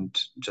you don't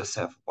just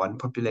have one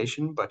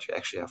population, but you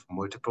actually have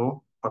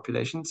multiple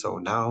populations? So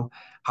now,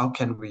 how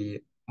can we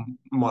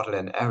model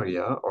an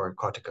area or a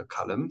cortical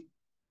column?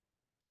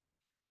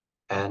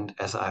 And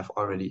as I've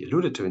already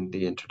alluded to in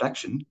the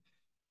introduction,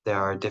 there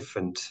are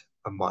different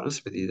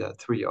models with either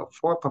 3 or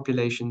 4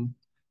 populations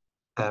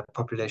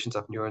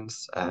of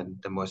neurons, and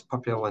the most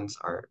popular ones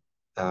are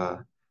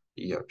the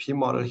ERP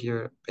model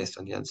here, based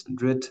on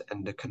Janssen-Dritt,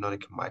 and the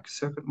canonical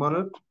microcircuit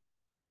model.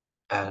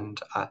 And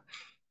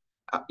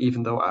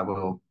even though I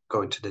will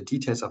go into the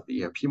details of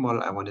the ERP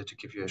model, I wanted to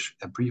give you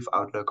a brief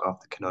outlook of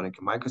the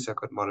canonical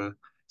microcircuit model,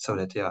 so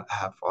that you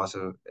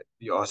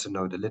also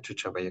know the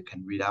literature where you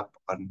can read up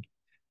on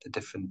the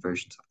different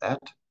versions of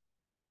that.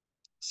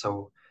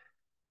 So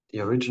the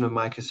original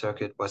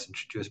microcircuit was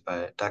introduced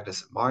by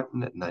Douglas and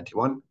Martin in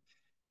 91,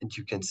 and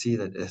you can see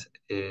that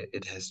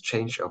it has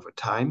changed over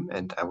time.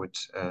 And I would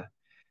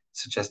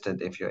suggest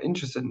that if you're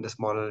interested in this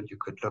model, you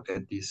could look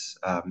at these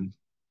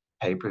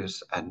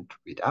papers and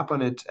read up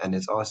on it. And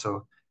it's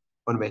also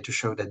one way to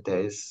show that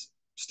there is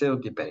still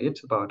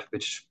debate about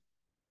which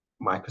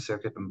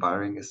microcircuit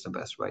embodying is the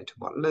best way to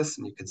model this.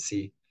 And you can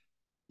see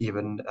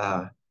even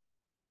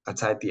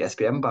outside the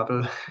SPM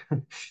bubble,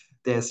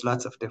 there's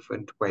lots of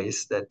different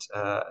ways that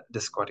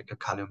this cortical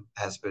column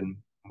has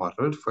been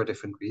modeled for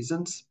different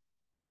reasons.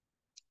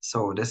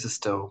 So this is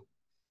still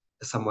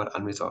a somewhat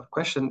unresolved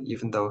question,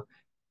 even though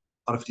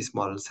all of these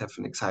models have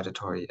an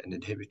excitatory and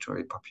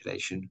inhibitory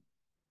population,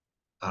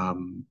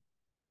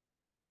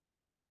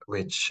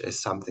 which is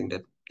something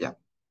that, yeah,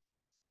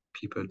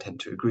 people tend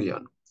to agree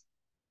on.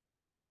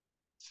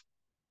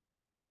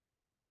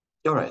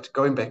 All right,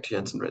 going back to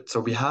Janssen-Dritt. So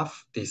we have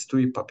these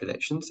 3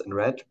 populations. In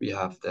red, we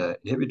have the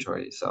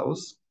inhibitory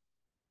cells.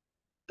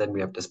 Then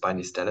we have the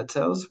spiny stellate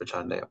cells, which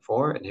are in layer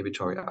 4.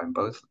 Inhibitory are in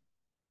both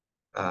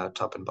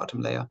top and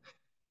bottom layer.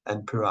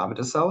 And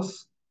pyramidal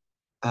cells.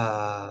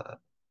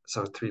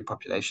 So 3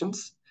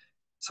 populations.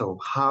 So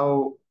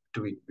how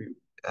do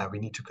we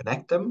need to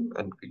connect them?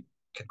 And we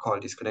can call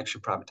these connection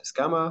parameters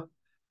gamma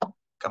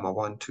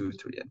 1, 2,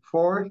 3, and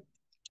 4.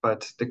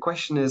 But the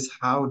question is,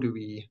 how do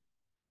we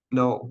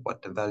know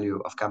what the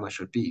value of gamma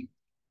should be?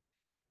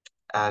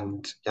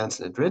 And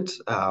Janssen and Dritt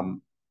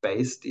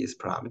based these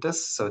parameters.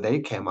 So they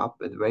came up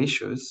with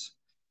ratios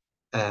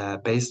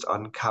based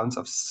on counts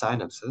of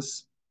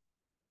synapses,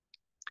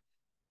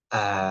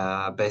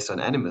 based on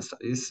animal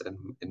studies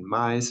in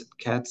mice, and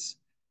cats,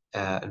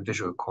 and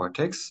visual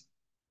cortex.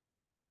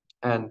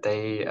 And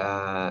they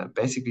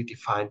basically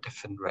define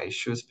different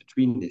ratios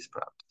between these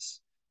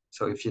parameters.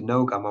 So if you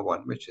know gamma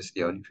 1, which is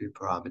the only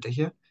parameter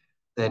here,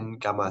 then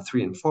gamma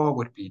 3 and 4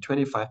 would be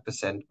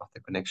 25% of the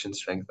connection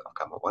strength of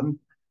gamma 1,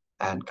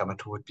 and gamma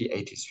 2 would be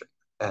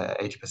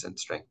 80%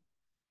 strength.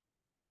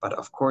 But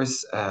of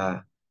course,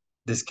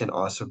 this can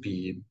also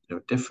be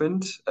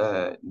different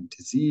in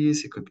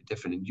disease. It could be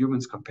different in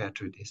humans compared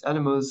to these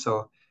animals.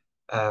 So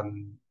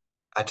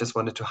I just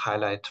wanted to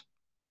highlight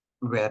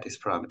where these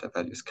parameter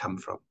values come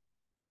from.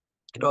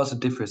 It also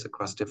differs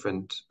across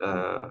different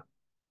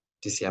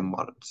DCM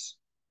models.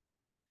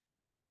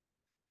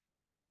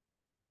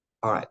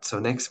 All right, so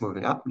next,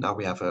 moving up, now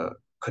we have a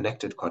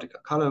connected cortical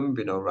column.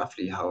 We know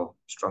roughly how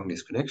strong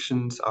these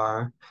connections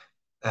are.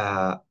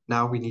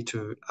 Now we need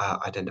to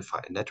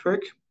identify a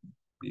network.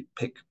 We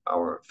pick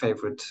our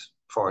favorite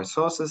 4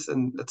 sources,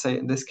 and let's say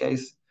in this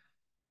case,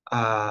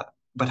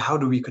 but how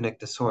do we connect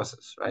the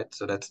sources, right?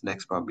 So that's the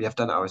next problem. We have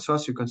done our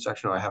source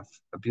reconstruction, or I have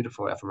a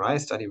beautiful fMRI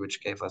study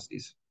which gave us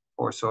these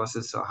 4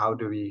 sources. So how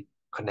do we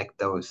connect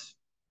those?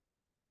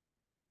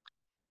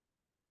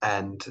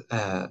 And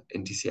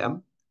in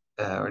DCM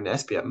or in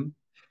SPM,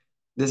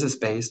 this is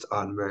based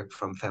on work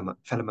from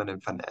Velleman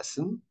and Van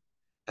Essen,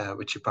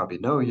 which you probably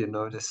know. You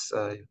know this.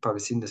 You've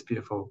probably seen this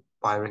beautiful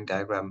wiring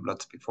diagram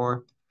lots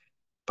before.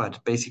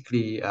 But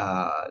basically,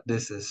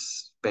 this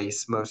is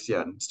based mostly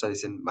on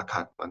studies in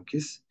macaque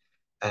monkeys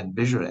and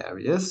visual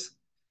areas.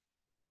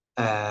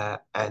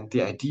 And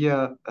the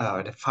idea,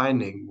 the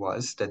finding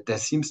was that there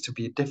seems to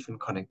be different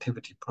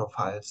connectivity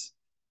profiles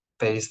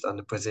based on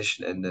the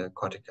position in the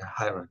cortical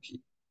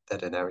hierarchy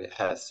that an area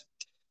has.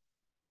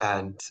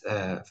 And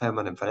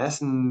Feynman and Van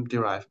Essen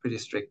derived pretty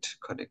strict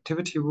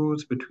connectivity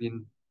rules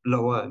between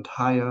lower and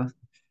higher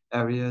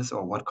areas,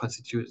 or what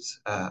constitutes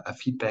a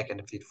feedback and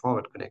a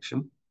feed-forward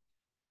connection.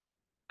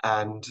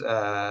 And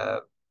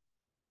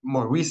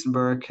more recent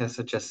work has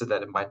suggested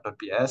that it might not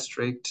be as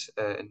strict.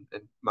 In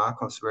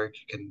Markov's work,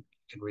 you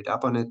can read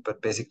up on it,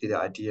 but basically the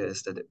idea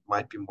is that it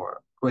might be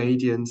more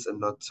gradients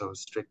and not so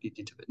strictly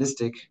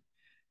deterministic.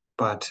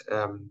 But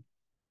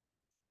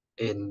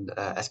in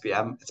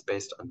SPM, it's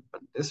based on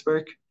this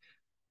work.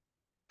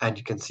 And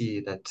you can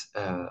see that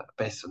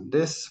based on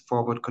this,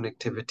 forward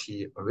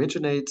connectivity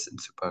originates in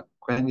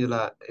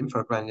supragranular,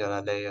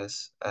 infragranular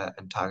layers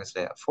and targets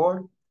layer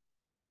 4,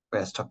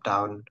 whereas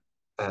top-down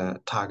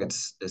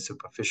targets the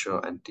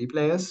superficial and deep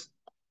layers,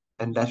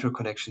 and lateral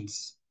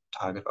connections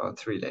target all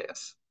 3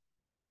 layers.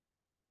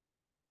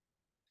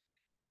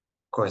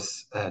 Of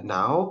course,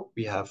 now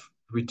we have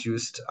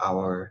reduced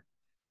our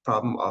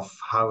problem of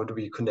how do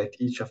we connect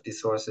each of these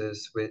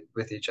sources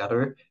with each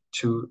other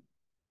to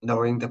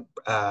knowing the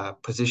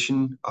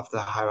position of the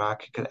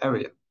hierarchical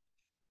area.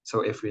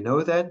 So if we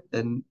know that,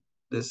 then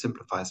this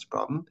simplifies the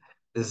problem.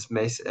 This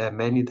is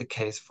mainly the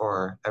case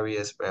for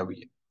areas where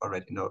we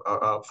already know,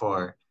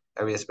 for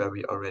areas where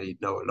we already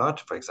know a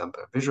lot. For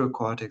example, visual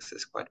cortex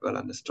is quite well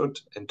understood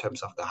in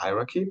terms of the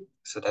hierarchy.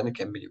 So then it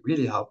can be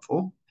really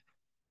helpful.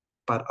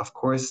 But of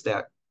course,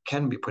 there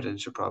can be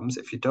potential problems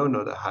if you don't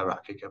know the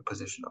hierarchical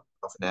position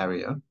of an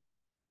area.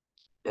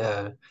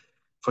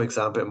 For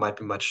example, it might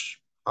be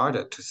much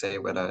harder to say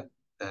whether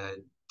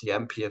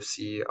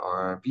DMPFC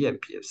or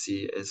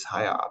BMPFC is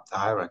higher up the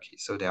hierarchy.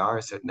 So there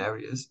are certain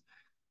areas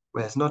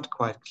where it's not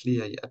quite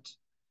clear yet,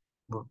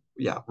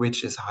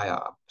 which is higher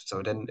up.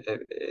 So then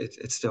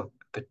it's still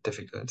a bit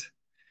difficult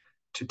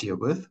to deal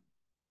with.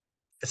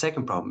 The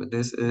second problem,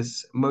 this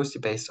is mostly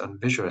based on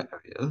visual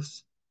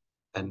areas.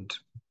 And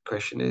the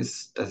question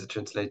is, does it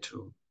translate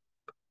to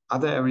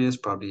other areas?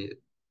 Probably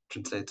it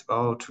translates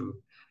well to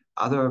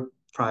other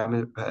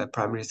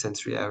primary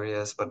sensory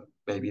areas, but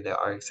maybe there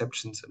are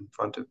exceptions in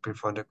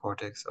prefrontal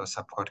cortex or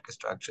subcortical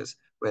structures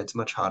where it's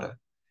much harder.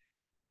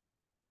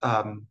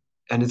 And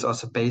it's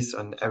also based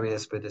on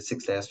areas with a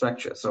 6-layer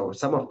structure. So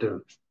some of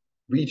the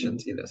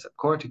regions, either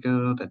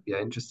subcortical that we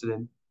are interested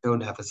in,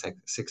 don't have a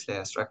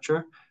 6-layer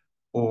structure,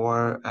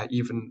 or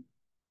even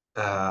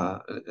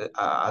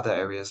other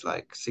areas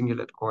like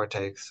cingulate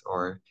cortex,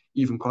 or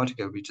even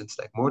cortical regions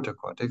like motor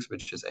cortex,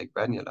 which is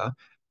agranular,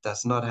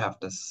 does not have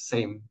the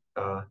same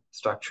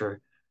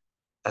structure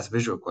as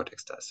visual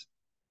cortex does.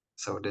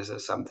 So this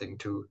is something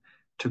to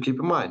keep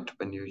in mind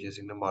when you're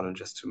using the model,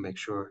 just to make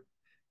sure,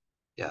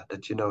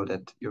 that you know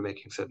that you're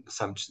making certain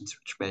assumptions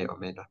which may or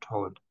may not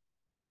hold.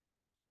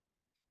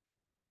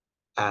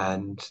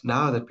 And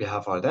now that we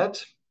have all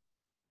that,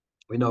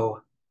 we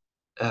know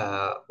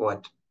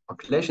what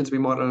populations we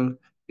model,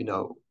 we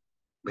know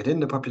within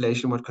the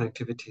population what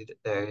connectivity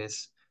there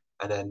is,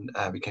 and then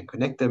we can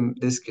connect them.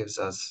 This gives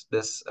us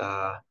this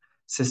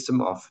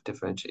system of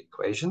differential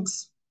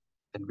equations,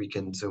 and we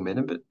can zoom in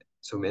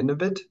a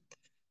bit.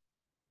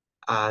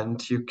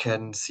 And you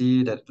can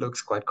see that it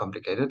looks quite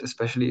complicated,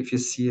 especially if you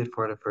see it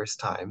for the first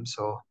time.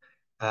 So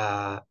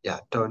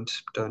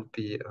don't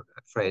be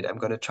afraid. I'm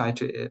going to try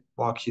to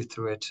walk you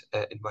through it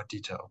in more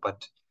detail,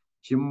 but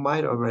you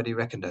might already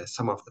recognize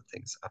some of the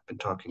things I've been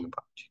talking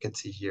about. You can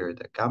see here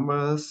the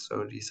gammas.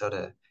 So these are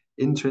the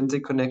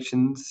intrinsic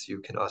connections.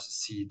 You can also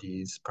see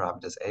these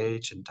parameters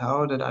h and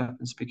tau that I've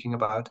been speaking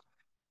about.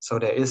 So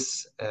there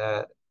is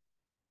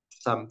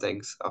some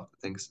things of the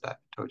things that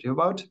I told you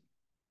about.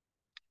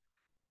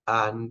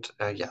 And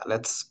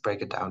let's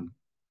break it down.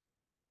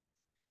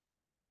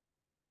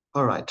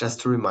 All right,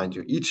 just to remind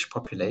you, each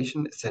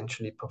population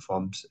essentially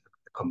performs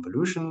a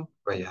convolution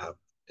where you have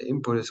the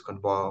input is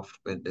convolved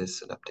with this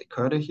synaptic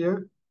kernel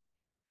here.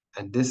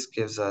 And this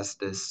gives us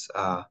this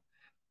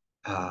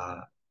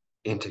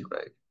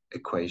integral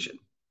equation.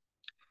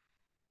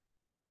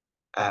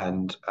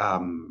 And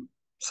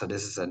so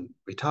this is a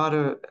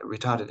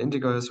retarded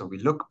integral. So we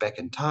look back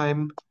in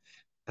time,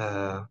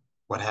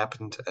 what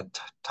happened at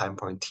time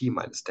point t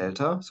minus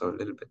delta, so a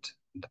little bit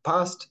in the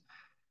past.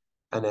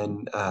 And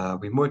then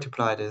we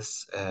multiply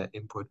this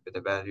input with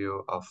the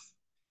value of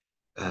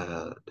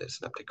the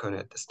synaptic kernel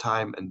at this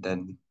time, and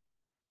then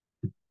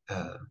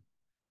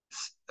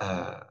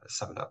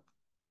sum it up,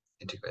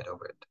 integrate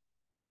over it.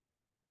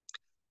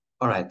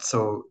 All right,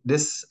 so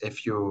this,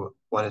 if you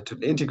wanted to,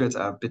 the integrals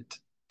are a bit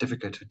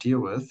difficult to deal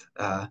with.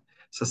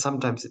 So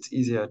sometimes it's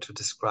easier to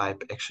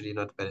describe actually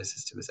not where the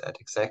system is at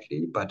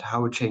exactly, but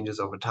how it changes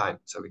over time.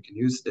 So we can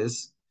use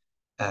this,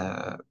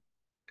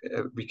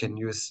 we can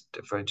use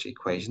differential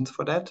equations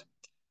for that.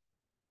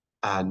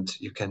 And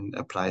you can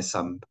apply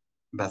some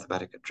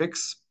mathematical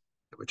tricks,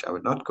 which I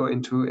will not go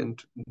into in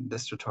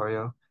this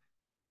tutorial,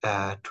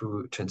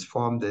 to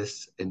transform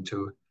this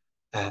into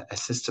a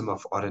system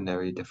of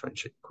ordinary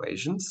differential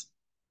equations,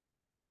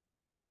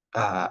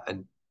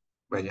 and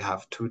where you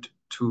have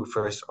two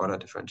first-order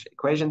differential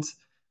equations,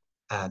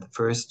 The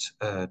first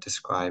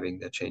describing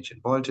the change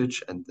in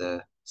voltage and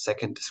the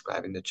second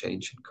describing the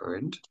change in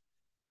current.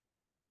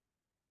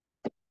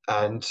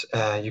 And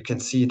you can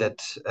see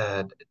that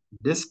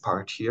this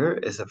part here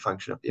is a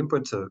function of the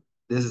input. So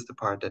this is the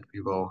part that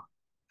we will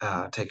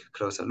take a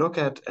closer look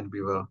at, and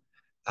we will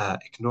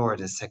ignore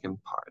the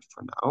second part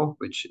for now,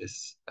 which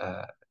is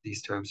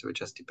these terms will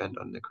just depend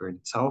on the current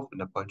itself and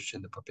the voltage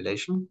in the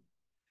population.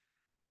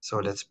 So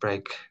let's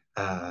break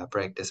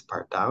this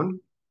part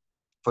down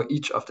for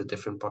each of the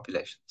different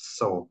populations.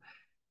 So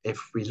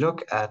if we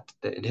look at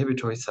the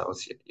inhibitory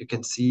cells here, you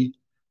can see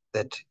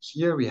that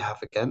here we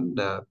have again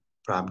the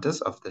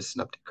parameters of the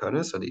synaptic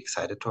kernel, so the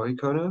excitatory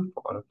kernel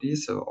for all of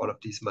these. So all of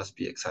these must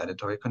be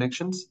excitatory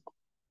connections.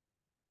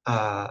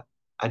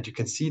 And you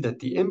can see that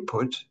the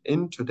input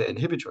into the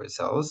inhibitory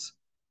cells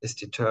is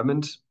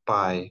determined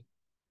by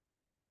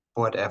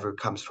whatever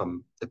comes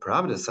from the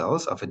parameter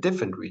cells of a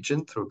different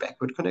region through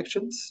backward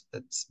connections.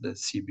 That's the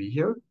CB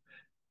here.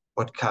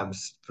 What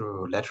comes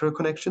through lateral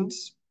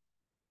connections,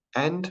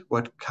 and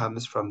what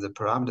comes from the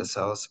parameter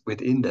cells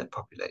within that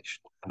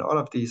population. And all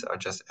of these are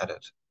just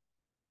added.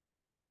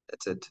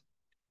 That's it.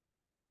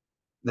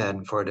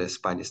 Then for the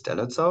spiny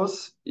stellate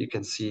cells, you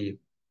can see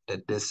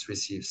that this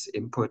receives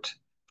input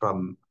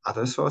from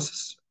other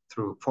sources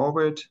through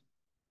forward,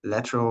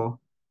 lateral,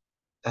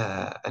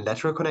 and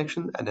lateral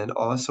connection, and then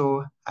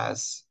also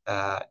has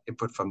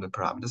input from the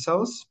parameter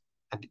cells.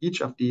 And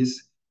each of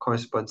these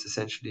corresponds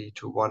essentially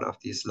to one of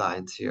these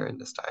lines here in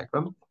this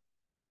diagram.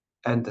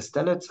 And the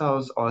stellate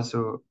cells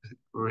also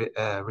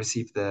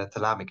receive the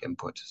thalamic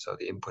input, so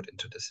the input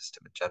into the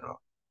system in general.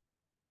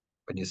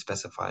 When you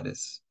specify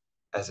this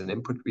as an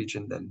input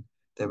region, then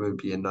there will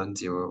be a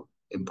non-zero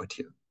input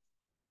here.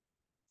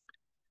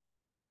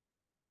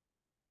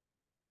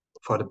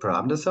 For the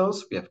parameter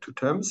cells, we have two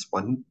terms.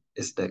 One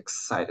is the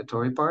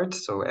excitatory part,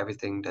 so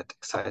everything that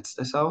excites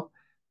the cell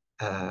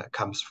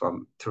comes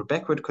from through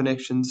backward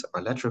connections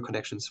or lateral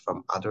connections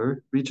from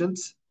other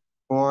regions,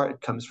 or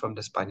it comes from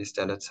the spiny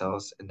stellate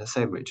cells in the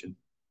same region.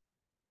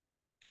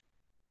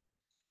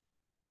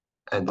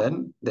 And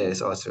then there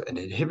is also an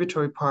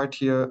inhibitory part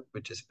here,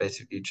 which is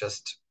basically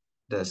just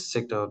the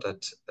signal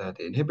that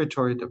the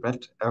inhibitory, the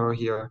red arrow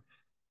here,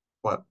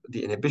 what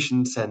the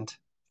inhibition sent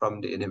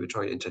from the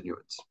inhibitory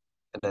interneurons.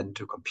 And then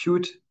to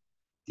compute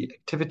the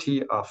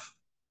activity of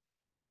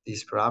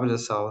these parameter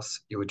cells,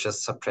 you would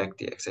just subtract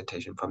the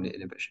excitation from the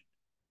inhibition.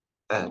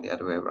 And the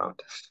other way around.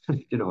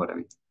 You know what I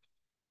mean?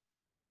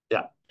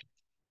 Yeah.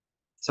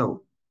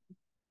 So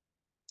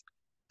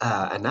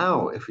and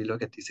now, if we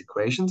look at these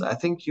equations, I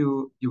think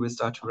you will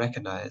start to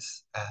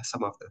recognize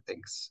some of the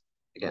things.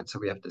 Again, so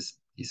we have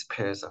these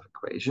pairs of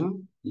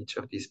equation. Each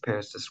of these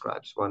pairs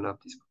describes one of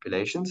these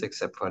populations,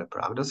 except for the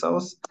parameter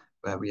cells,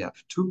 where we have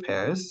two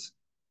pairs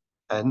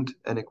and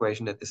an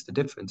equation that is the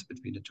difference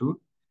between the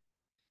two.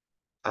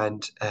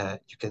 And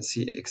you can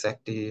see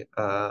exactly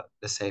the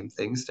same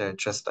things. They're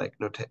just like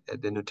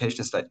the notation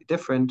is slightly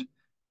different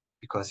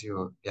because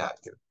you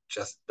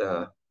just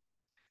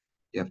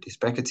you have these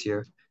brackets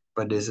here.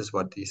 But this is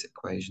what these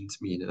equations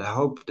mean. And I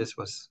hope this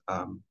was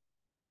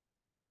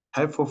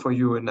helpful for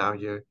you. And now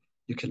you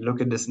can look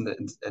at this and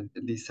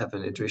at least have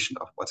an intuition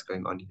of what's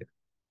going on here.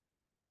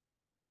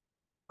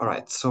 All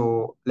right,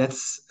 so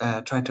let's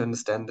try to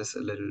understand this a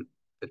little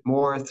bit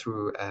more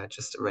through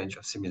just a range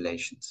of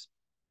simulations.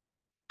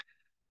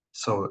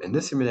 So in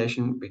this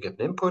simulation, we give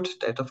an input,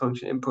 delta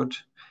function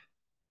input,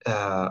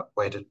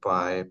 weighted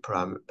by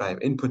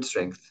input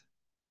strength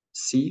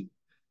C.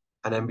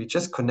 And then we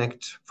just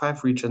connect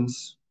 5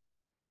 regions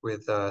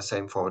with the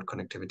same forward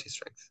connectivity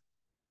strength.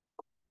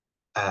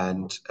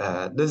 And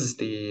this is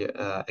the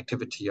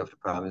activity of the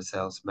parameter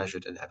cells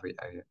measured in every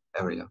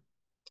area.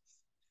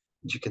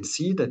 And you can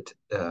see that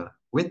the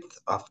width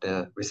of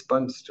the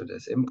response to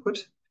this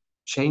input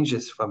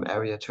changes from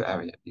area to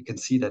area. You can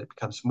see that it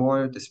becomes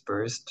more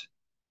dispersed,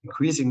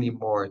 increasingly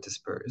more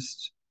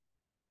dispersed,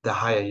 the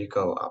higher you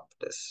go up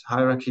this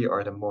hierarchy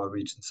or the more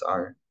regions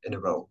are in a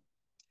row.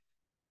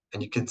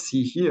 And you can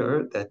see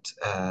here that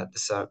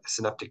the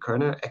synaptic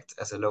kernel acts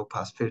as a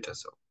low-pass filter.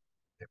 So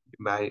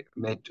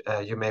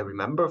you may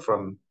remember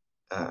from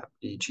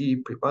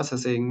EEG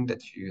preprocessing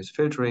that you use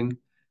filtering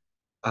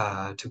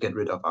to get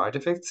rid of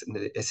artifacts.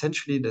 And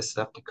essentially, the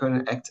synaptic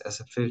kernel acts as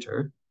a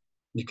filter.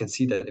 You can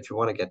see that if you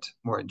want to get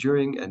more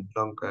enduring and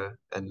longer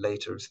and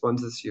later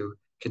responses, you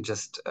can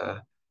just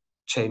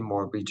chain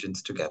more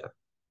regions together.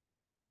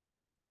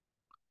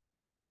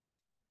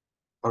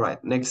 All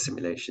right, next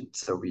simulation.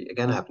 So we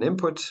again have an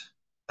input,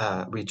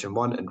 region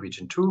 1 and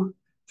region 2,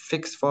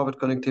 fixed forward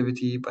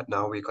connectivity, but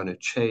now we're going to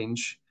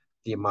change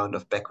the amount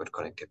of backward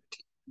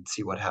connectivity and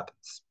see what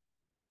happens.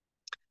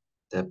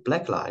 The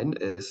black line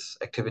is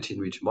activity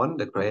in region 1,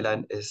 the gray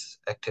line is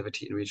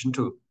activity in region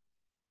 2.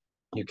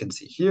 You can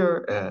see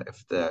here,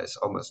 if there is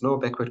almost no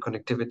backward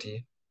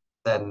connectivity,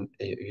 then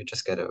you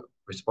just get a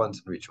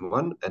response in region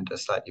 1 and a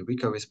slightly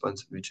weaker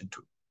response in region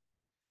 2.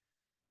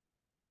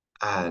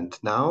 And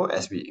now,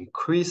 as we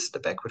increase the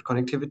backward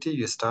connectivity,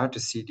 you start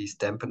to see these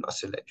dampened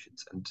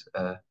oscillations. And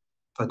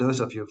for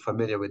those of you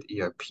familiar with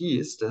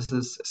ERPs, this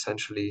is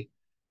essentially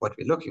what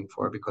we're looking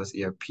for, because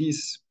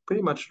ERPs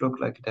pretty much look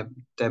like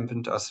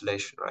dampened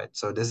oscillation, right?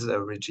 So this is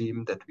a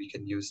regime that we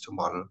can use to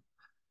model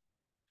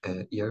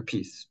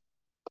ERPs.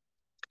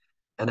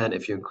 And then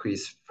if you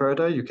increase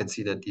further, you can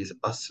see that these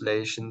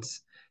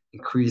oscillations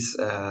increase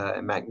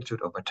in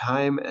magnitude over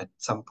time. At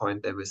some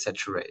point, they will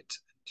saturate.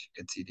 You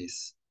can see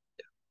these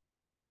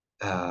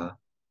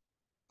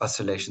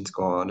oscillations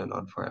go on and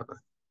on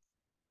forever.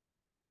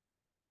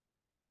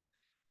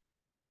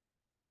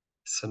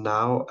 So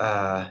now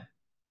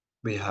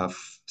we have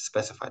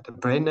specified the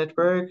brain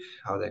network,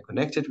 how they're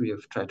connected. We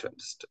have tried to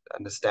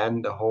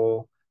understand the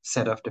whole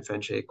set of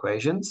differential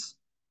equations.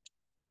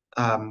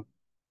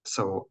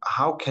 So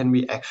how can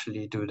we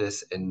actually do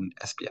this in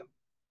SPM?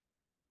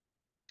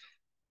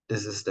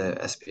 This is the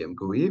SPM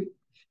GUI. You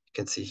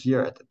can see here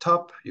at the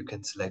top, you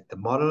can select the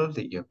model,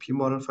 the ERP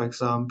model, for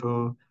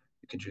example.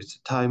 You can choose the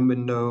time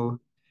window.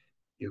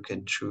 You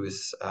can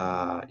choose,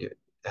 you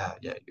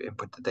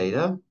input the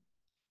data.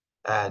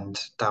 And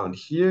down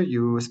here,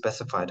 you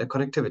specify the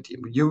connectivity.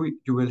 You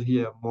will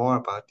hear more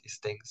about these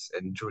things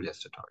in Julia's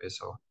tutorial,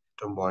 so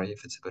don't worry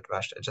if it's a bit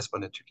rushed. I just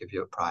wanted to give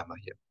you a primer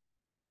here.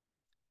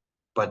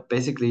 But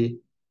basically,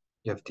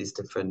 you have these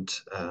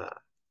different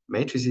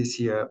matrices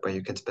here where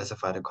you can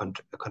specify the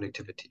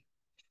connectivity.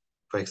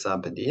 For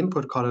example, in the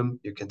input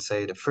column, you can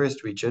say the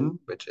first region,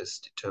 which is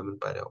determined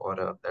by the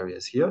order of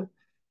areas here.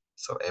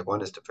 So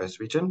A1 is the first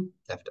region,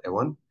 left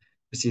A1,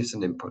 receives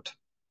an input.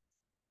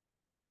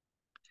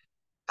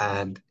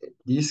 And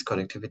these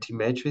connectivity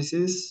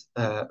matrices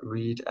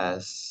read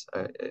as,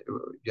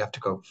 you have to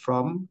go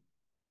from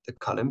the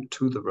column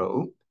to the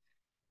row.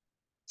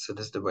 So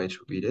this is the way to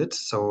read it.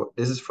 So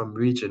this is from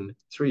region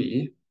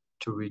 3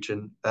 to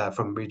region,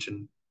 from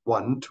region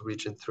 1 to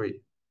region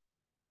 3.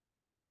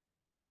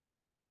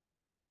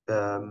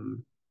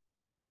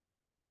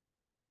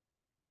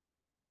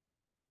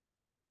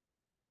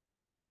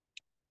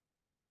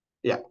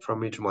 Yeah, from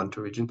region 1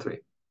 to region 3.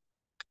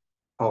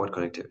 Forward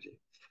connectivity.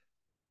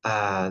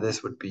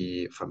 This would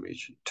be from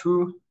region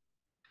 2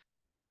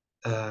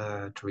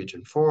 to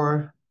region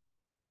 4.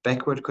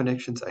 Backward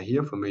connections are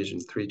here from region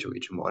 3 to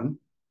region 1.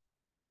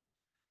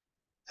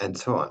 And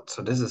so on.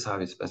 So this is how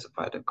we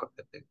specify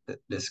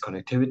this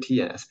connectivity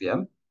in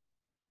SPM.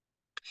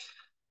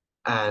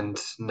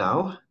 And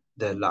now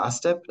the last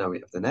step, now we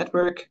have the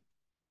network.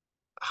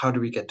 How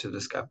do we get to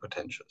the sky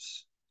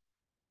potentials?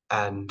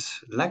 And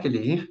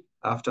luckily,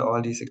 after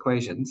all these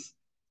equations,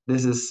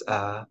 this is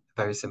a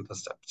very simple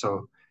step.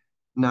 So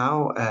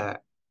now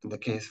in the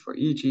case for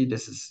EEG,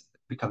 this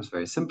becomes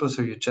very simple.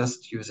 So you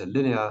just use a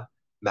linear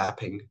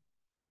mapping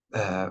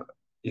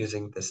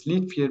using this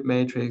lead field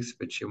matrix,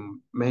 which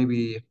you may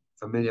be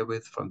familiar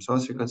with from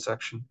source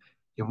reconstruction.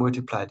 You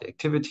multiply the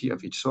activity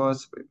of each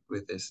source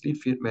with this lead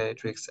field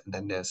matrix, and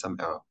then there's some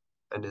error.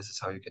 And this is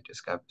how you get your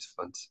Skype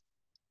response.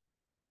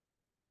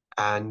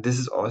 And this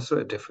is also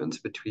a difference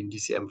between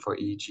DCM for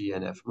EEG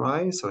and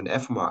fMRI. So in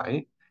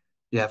fMRI,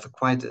 you have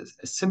quite a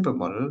simple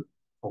model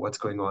for what's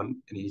going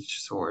on in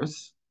each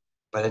source,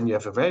 but then you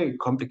have a very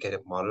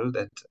complicated model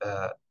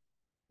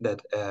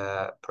that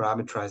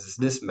parameterizes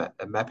this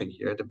mapping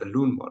here, the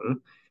balloon model.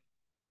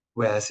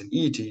 Whereas in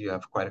EEG, you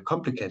have quite a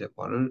complicated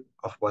model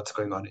of what's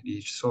going on in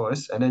each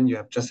source, and then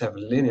you just have a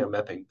linear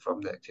mapping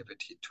from the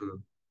activity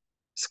to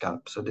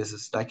scalp. So this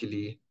is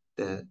luckily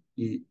the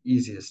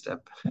easiest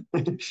step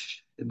in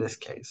this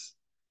case.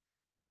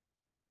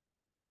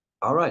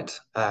 All right,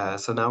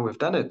 so now we've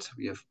done it.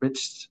 We have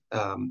bridged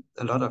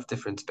a lot of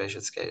different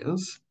spatial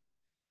scales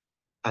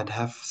and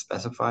have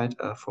specified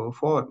a full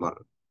forward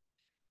model.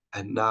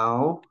 And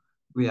now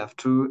we have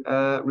to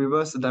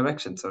reverse the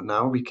direction. So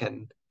now we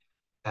can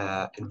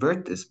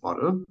invert this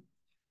model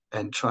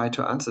and try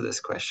to answer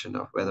this question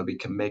of whether we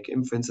can make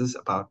inferences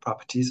about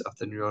properties of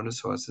the neuronal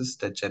sources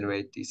that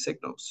generate these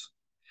signals.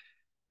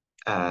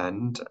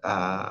 And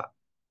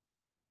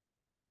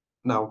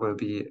now will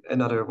be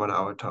another 1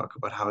 hour talk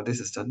about how this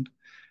is done.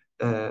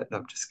 No,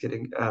 I'm just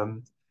kidding.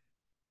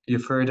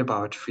 You've heard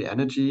about free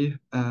energy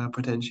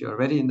potential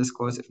already in this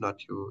course. If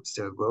not, you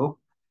still will.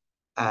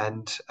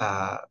 And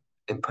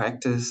in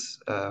practice,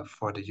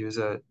 for the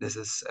user, this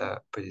is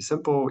pretty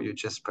simple. You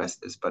just press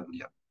this button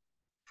here.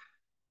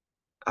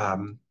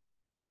 And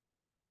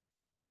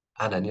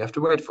then you have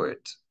to wait for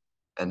it.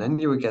 And then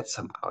you will get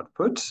some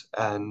output,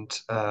 and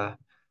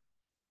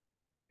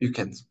you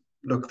can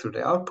look through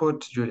the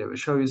output. Julia will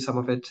show you some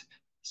of it.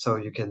 So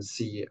you can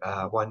see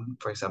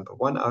for example,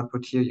 one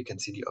output here, you can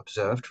see the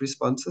observed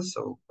responses,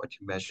 so what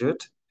you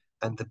measured,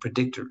 and the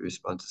predicted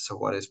responses, so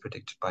what is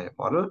predicted by a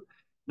model.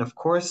 And of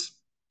course,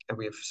 and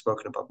we have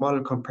spoken about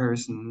model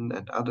comparison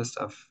and other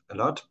stuff a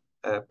lot,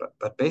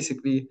 but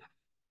basically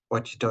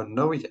what you don't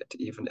know yet,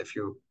 even if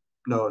you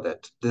know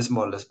that this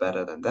model is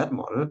better than that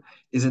model,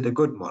 is it a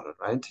good model,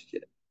 right?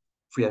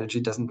 Free energy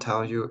doesn't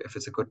tell you if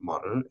it's a good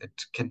model. It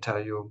can tell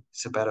you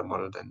it's a better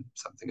model than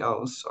something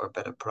else, or a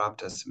better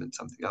parameter estimate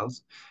something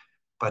else.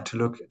 But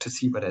to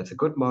see whether it's a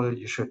good model,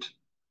 you should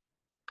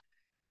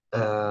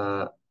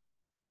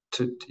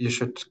you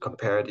should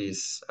compare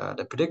these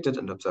the predicted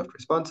and observed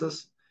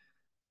responses,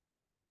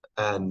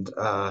 and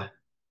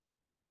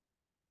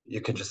you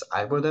can just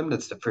eyeball them.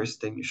 That's the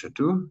first thing you should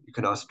do. You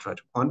can also try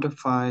to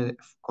quantify,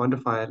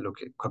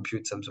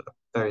 compute some sort of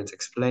variance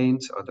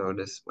explained, although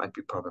this might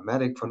be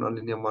problematic for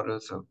nonlinear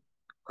models, so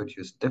could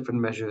use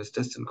different measures,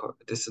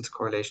 distance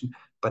correlation.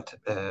 But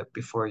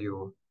before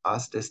you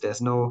ask this,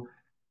 there's no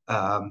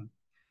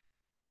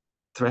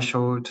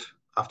threshold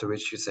after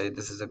which you say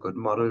this is a good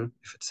model.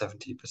 If it's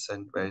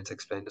 70% variance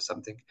explained or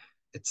something,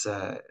 it's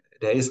there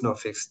is no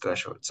fixed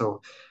threshold.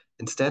 So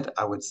instead,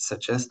 I would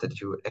suggest that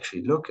you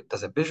actually look,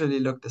 does it visually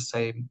look the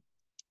same?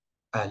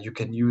 You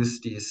can use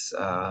these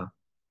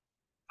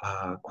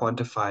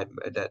quantified,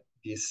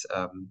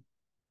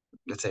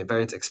 let's say,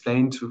 variance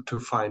explained to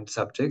find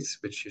subjects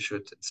which you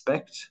should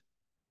inspect,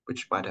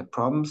 which might have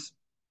problems.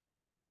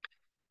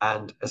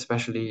 And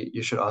especially,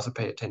 you should also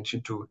pay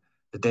attention to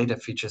the data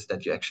features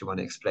that you actually want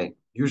to explain.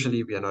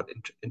 Usually, we are not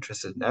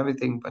interested in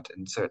everything, but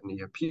in certain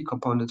ERP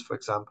components, for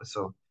example.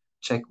 So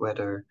check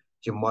whether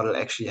your model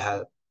actually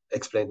has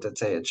explained,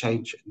 let's say, a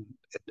change in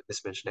the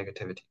mismatch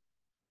negativity.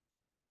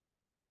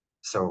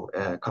 So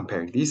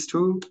comparing these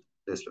two,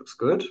 this looks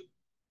good.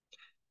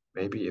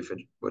 Maybe if it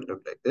would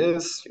look like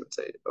this, you would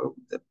say, oh,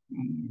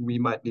 we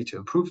might need to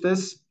improve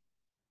this.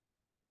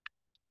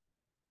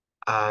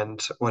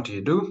 And what do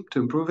you do to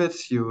improve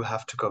it? You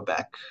have to go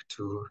back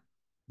to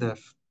the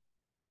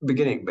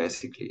beginning,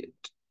 basically.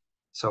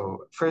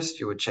 So first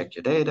you would check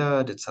your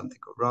data. Did something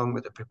go wrong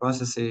with the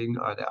preprocessing?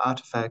 Are there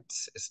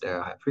artifacts? Is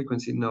there high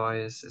frequency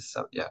noise? Is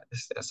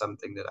there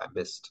something that I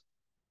missed?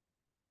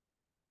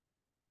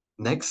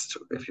 Next,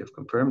 if you've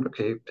confirmed,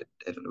 okay, the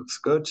data looks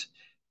good,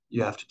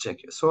 you have to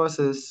check your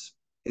sources.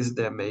 Is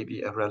there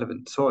maybe a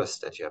relevant source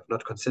that you have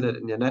not considered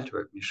in your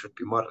network you should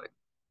be modeling?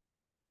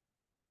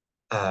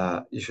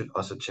 You should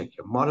also check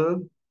your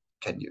model.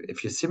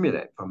 If you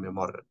simulate from your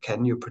model,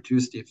 can you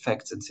produce the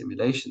effects in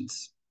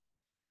simulations?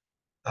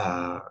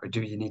 Or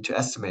do you need to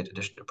estimate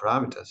additional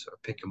parameters or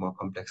pick a more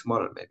complex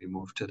model? Maybe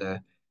move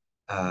to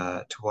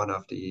one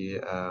of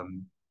the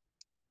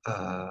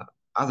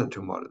other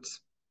two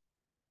models.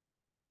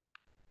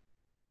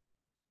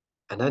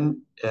 And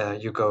then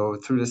you go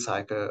through the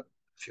cycle a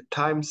few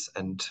times,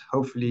 and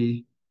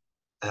hopefully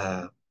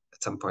at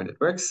some point it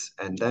works,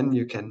 and then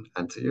you can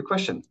answer your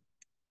question.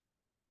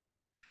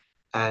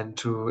 And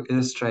to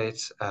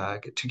illustrate,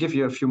 to give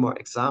you a few more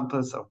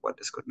examples of what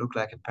this could look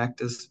like in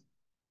practice,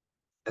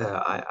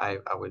 I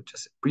would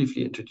just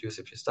briefly introduce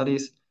a few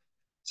studies.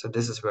 So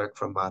this is work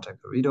from Marta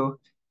Garrido,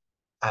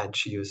 and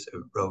she used a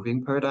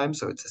roving paradigm.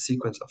 So it's a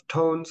sequence of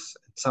tones,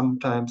 and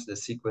sometimes the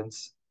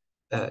sequence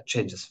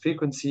changes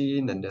frequency,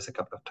 and then there's a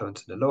couple of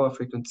tones in the lower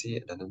frequency,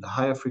 and then in the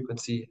higher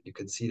frequency. You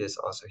can see this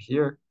also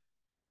here.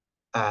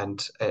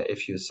 And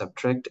if you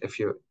subtract,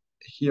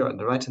 here on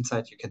the right-hand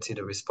side, you can see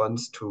the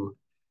response to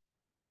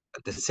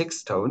the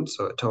sixth tone,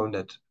 so a tone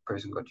that a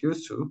person got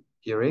used to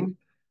hearing,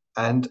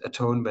 and a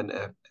tone when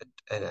a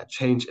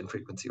change in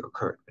frequency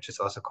occurred, which is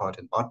also called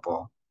an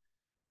oddball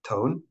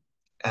tone.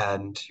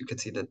 And you can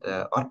see that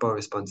the oddball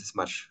response is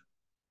much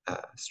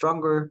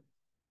stronger.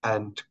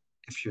 And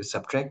if you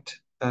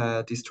subtract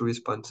these two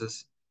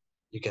responses,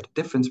 you get a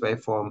difference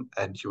waveform,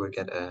 and you will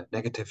get a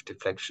negative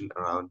deflection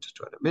around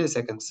 200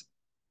 milliseconds.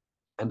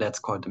 And that's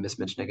called the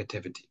mismatch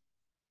negativity.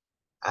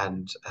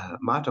 And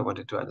Marta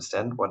wanted to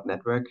understand what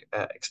network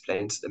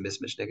explains the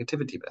mismatch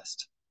negativity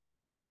best.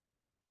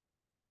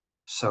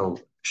 So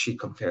she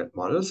compared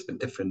models with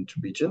different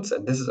regions,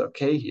 and this is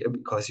okay here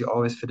because you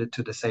always fit it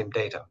to the same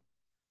data.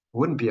 It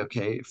wouldn't be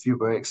okay if you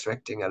were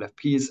extracting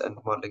LFPs and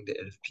modeling the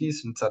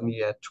LFPs and suddenly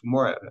you had two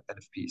more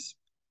LFPs.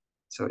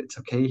 So it's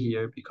okay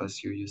here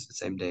because you use the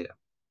same data.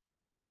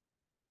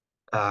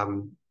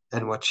 And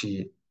what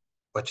she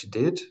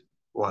did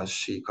was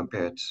she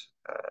compared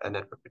a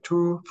network with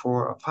 2,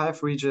 4, or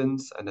 5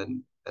 regions, and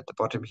then at the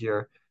bottom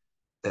here,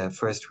 the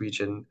first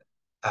region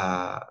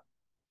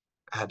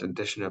had an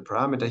additional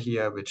parameter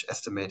here, which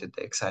estimated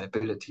the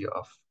excitability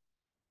of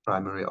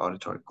primary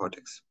auditory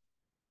cortex.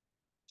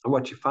 And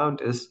what you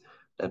found is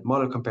that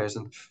model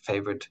comparison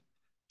favored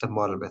the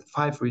model with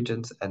 5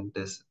 regions, and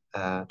this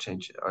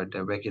change or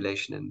the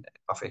regulation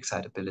of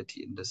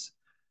excitability in this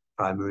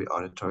primary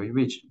auditory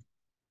region.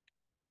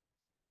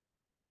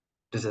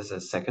 This is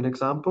a second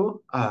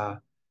example.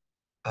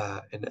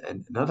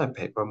 In another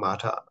paper,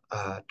 Marta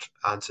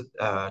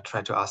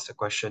tried to ask the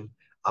question,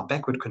 are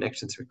backward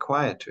connections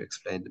required to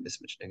explain the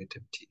mismatch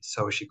negativity?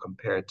 So she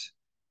compared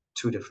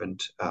two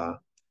different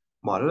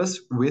models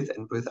with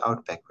and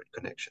without backward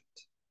connections.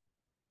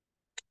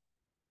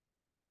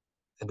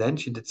 And then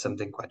she did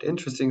something quite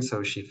interesting.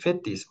 So she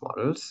fit these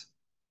models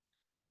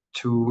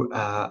to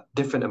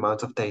different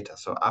amounts of data.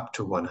 So up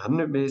to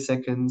 100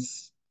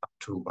 milliseconds, up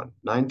to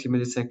 190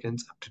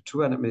 milliseconds, up to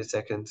 200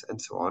 milliseconds,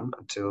 and so on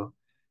until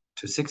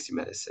to 60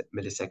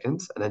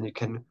 milliseconds. And then you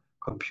can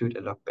compute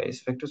a log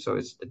base factor. So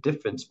it's the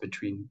difference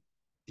between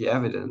the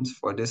evidence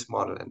for this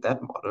model and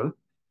that model.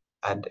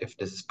 And if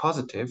this is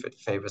positive, it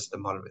favors the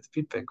model with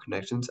feedback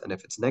connections. And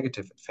if it's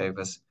negative, it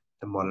favors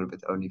the model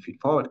with only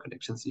feed-forward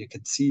connections, you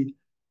can see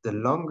the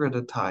longer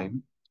the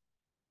time,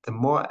 the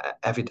more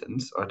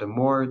evidence or the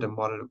more the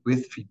model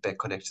with feedback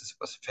connections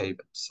was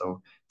favored.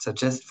 So it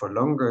suggests for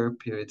longer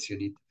periods you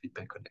need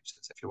feedback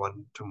connections if you want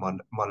to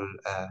model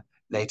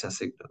later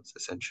signals,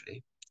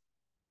 essentially.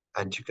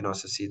 And you can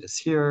also see this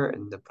here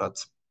in the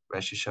plots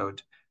where she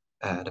showed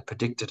the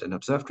predicted and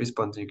observed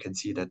response. You can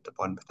see that the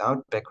one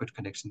without backward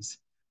connections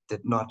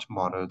did not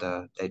model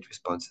the late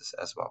responses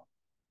as well.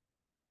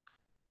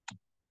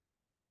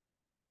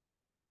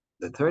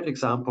 The third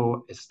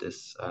example is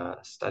this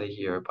study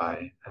here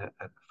by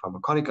from a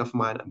colleague of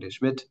mine, André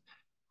Schmidt,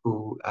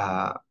 who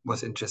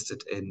was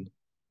interested in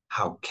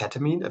how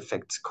ketamine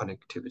affects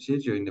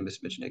connectivity during the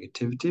mismatch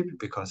negativity,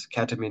 because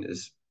ketamine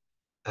is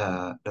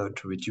known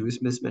to reduce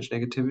mismatch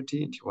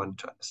negativity, and he wanted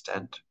to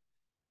understand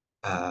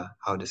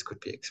how this could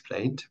be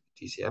explained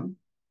with DCM.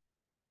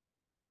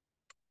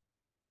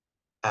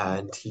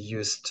 And he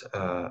used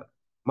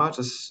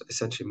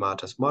essentially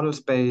Marta's model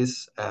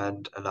space,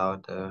 and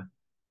allowed the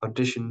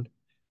condition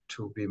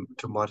to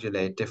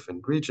modulate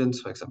different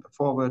regions, for example,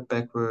 forward,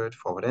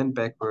 and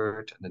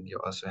backward. And then you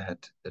also had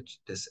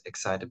this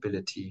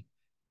excitability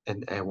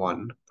in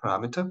A1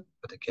 parameter,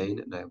 with a gain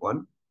in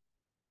A1.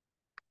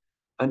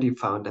 And he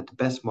found that the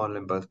best model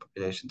in both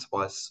populations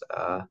was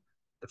the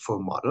full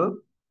model.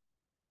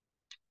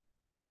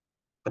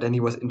 But then he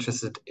was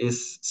interested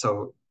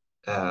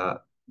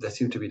there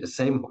seemed to be the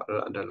same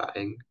model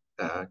underlying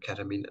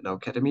ketamine and no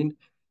ketamine.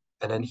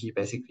 And then he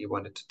basically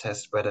wanted to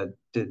test whether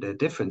the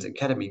difference in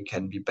ketamine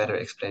can be better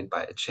explained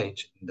by a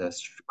change in the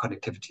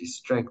connectivity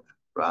strength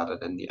rather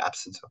than the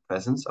absence or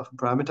presence of a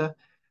parameter.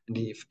 And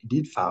he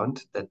indeed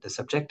found that the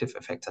subjective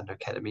effects under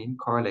ketamine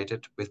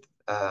correlated with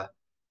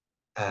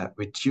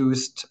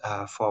reduced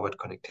forward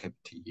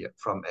connectivity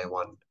from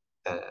A1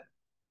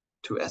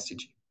 to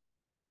SDG.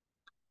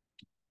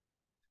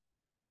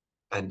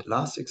 And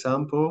last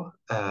example,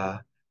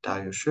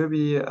 Dario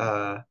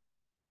Schöbi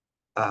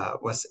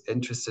was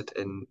interested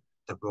in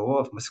the role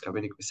of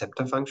muscarinic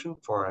receptor function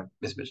for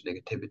mismatch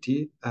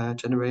negativity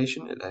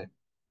generation. And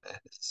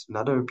this is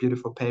another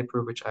beautiful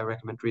paper which I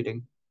recommend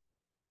reading.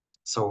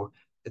 So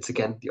it's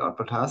again the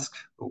oddball task,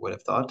 who would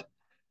have thought,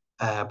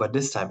 but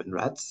this time in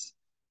rats.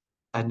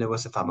 And there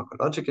was a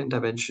pharmacologic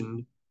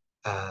intervention.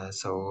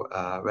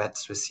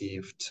 Rats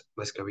received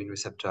muscarine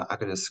receptor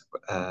agonist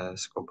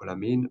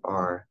scopolamine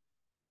or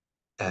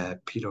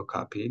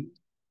pilocarpine,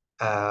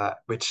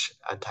 which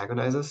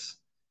antagonizes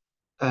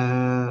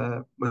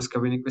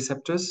muscarinic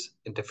receptors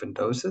in different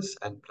doses,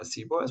 and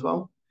placebo as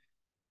well.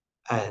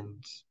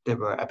 And there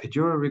were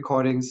epidural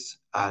recordings,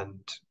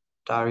 and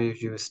Dario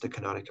used the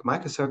canonical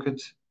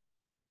microcircuit,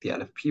 the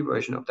LFP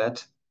version of that,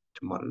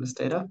 to model this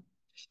data.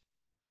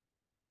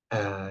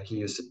 He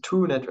used a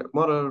two-network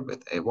model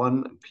with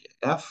A1 and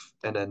PAF,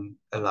 and then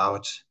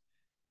allowed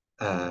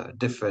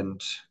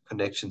different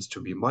connections to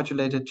be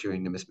modulated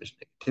during the mismatch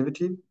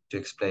negativity to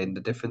explain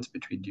the difference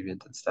between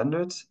deviant and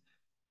standards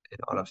in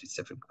all of these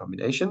different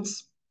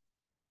combinations.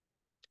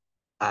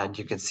 And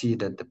you can see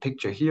that the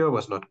picture here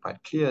was not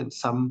quite clear in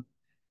some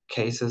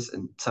cases,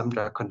 in some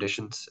drug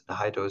conditions. The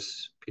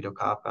high-dose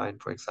pilocarpine,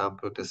 for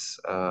example, this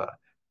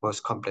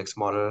most complex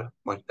model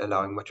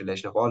allowing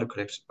modulation of all the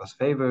connections was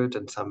favored,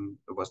 and some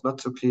it was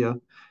not so clear.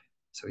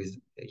 So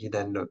he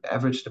then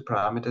averaged the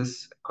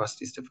parameters across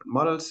these different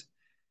models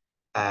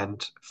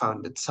and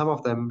found that some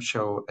of them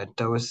show a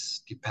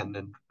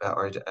dose-dependent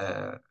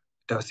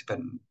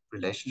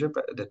relationship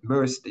that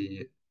mirrors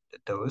the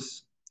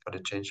dose or the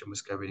change in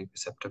muscarinic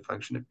receptor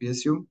function that we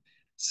assume.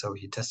 So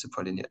he tested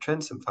for linear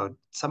trends and found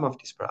some of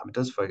these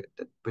parameters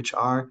which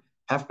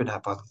have been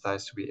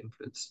hypothesized to be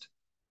influenced,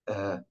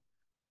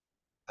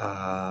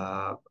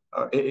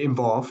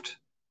 involved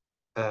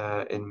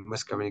in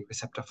muscarinic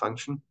receptor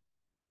function.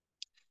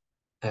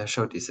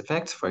 Showed these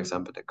effects, for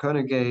example, the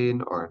kernel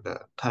gain or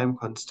the time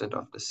constant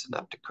of the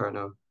synaptic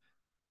kernel.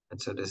 And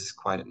so this is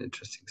quite an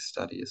interesting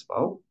study as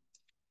well.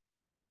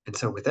 And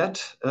so with that,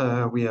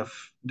 we have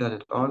done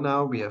it all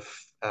now. We have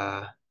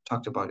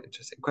talked about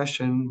interesting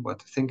question, what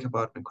to think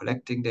about when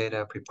collecting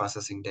data,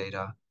 pre-processing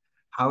data,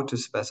 how to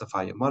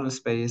specify your model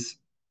space,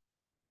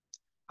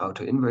 how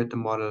to invert the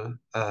model,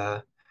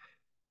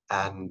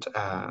 and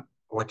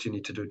what you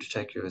need to do to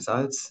check your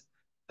results.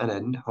 And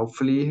then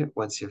hopefully,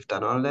 once you've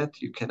done all that,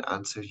 you can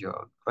answer your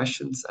own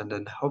questions. And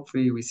then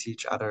hopefully we see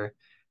each other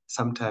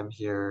sometime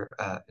here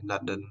in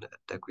London at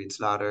the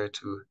Queen's Larder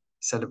to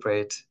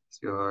celebrate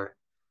your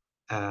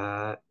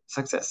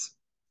success.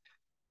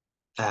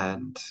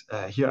 And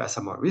here are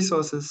some more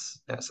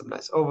resources. There's some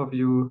nice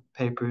overview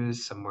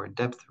papers, some more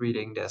in-depth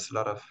reading. There's a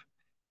lot of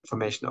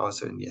information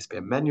also in the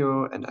SPM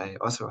manual. And I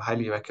also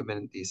highly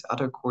recommend these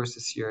other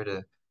courses here,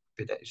 the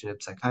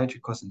Computational Psychiatry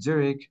course in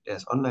Zurich.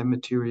 There's online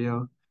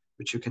material,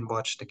 which you can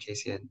watch, the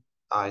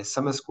KCNI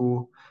Summer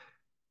School.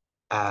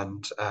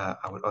 And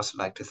I would also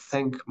like to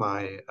thank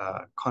my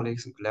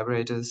colleagues and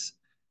collaborators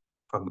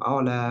from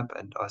our lab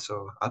and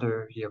also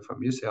other here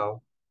from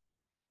UCL,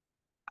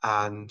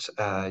 and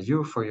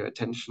you for your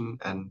attention.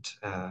 And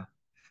I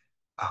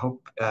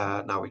hope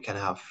now we can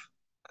have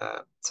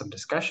some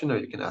discussion, or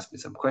you can ask me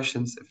some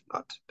questions. If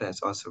not,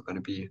 there's also going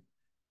to be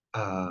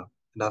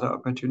another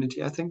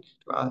opportunity, I think,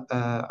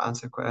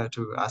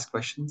 to ask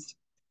questions.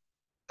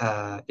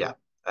 Yeah,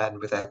 and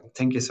with that,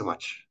 thank you so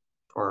much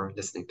for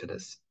listening to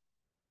this.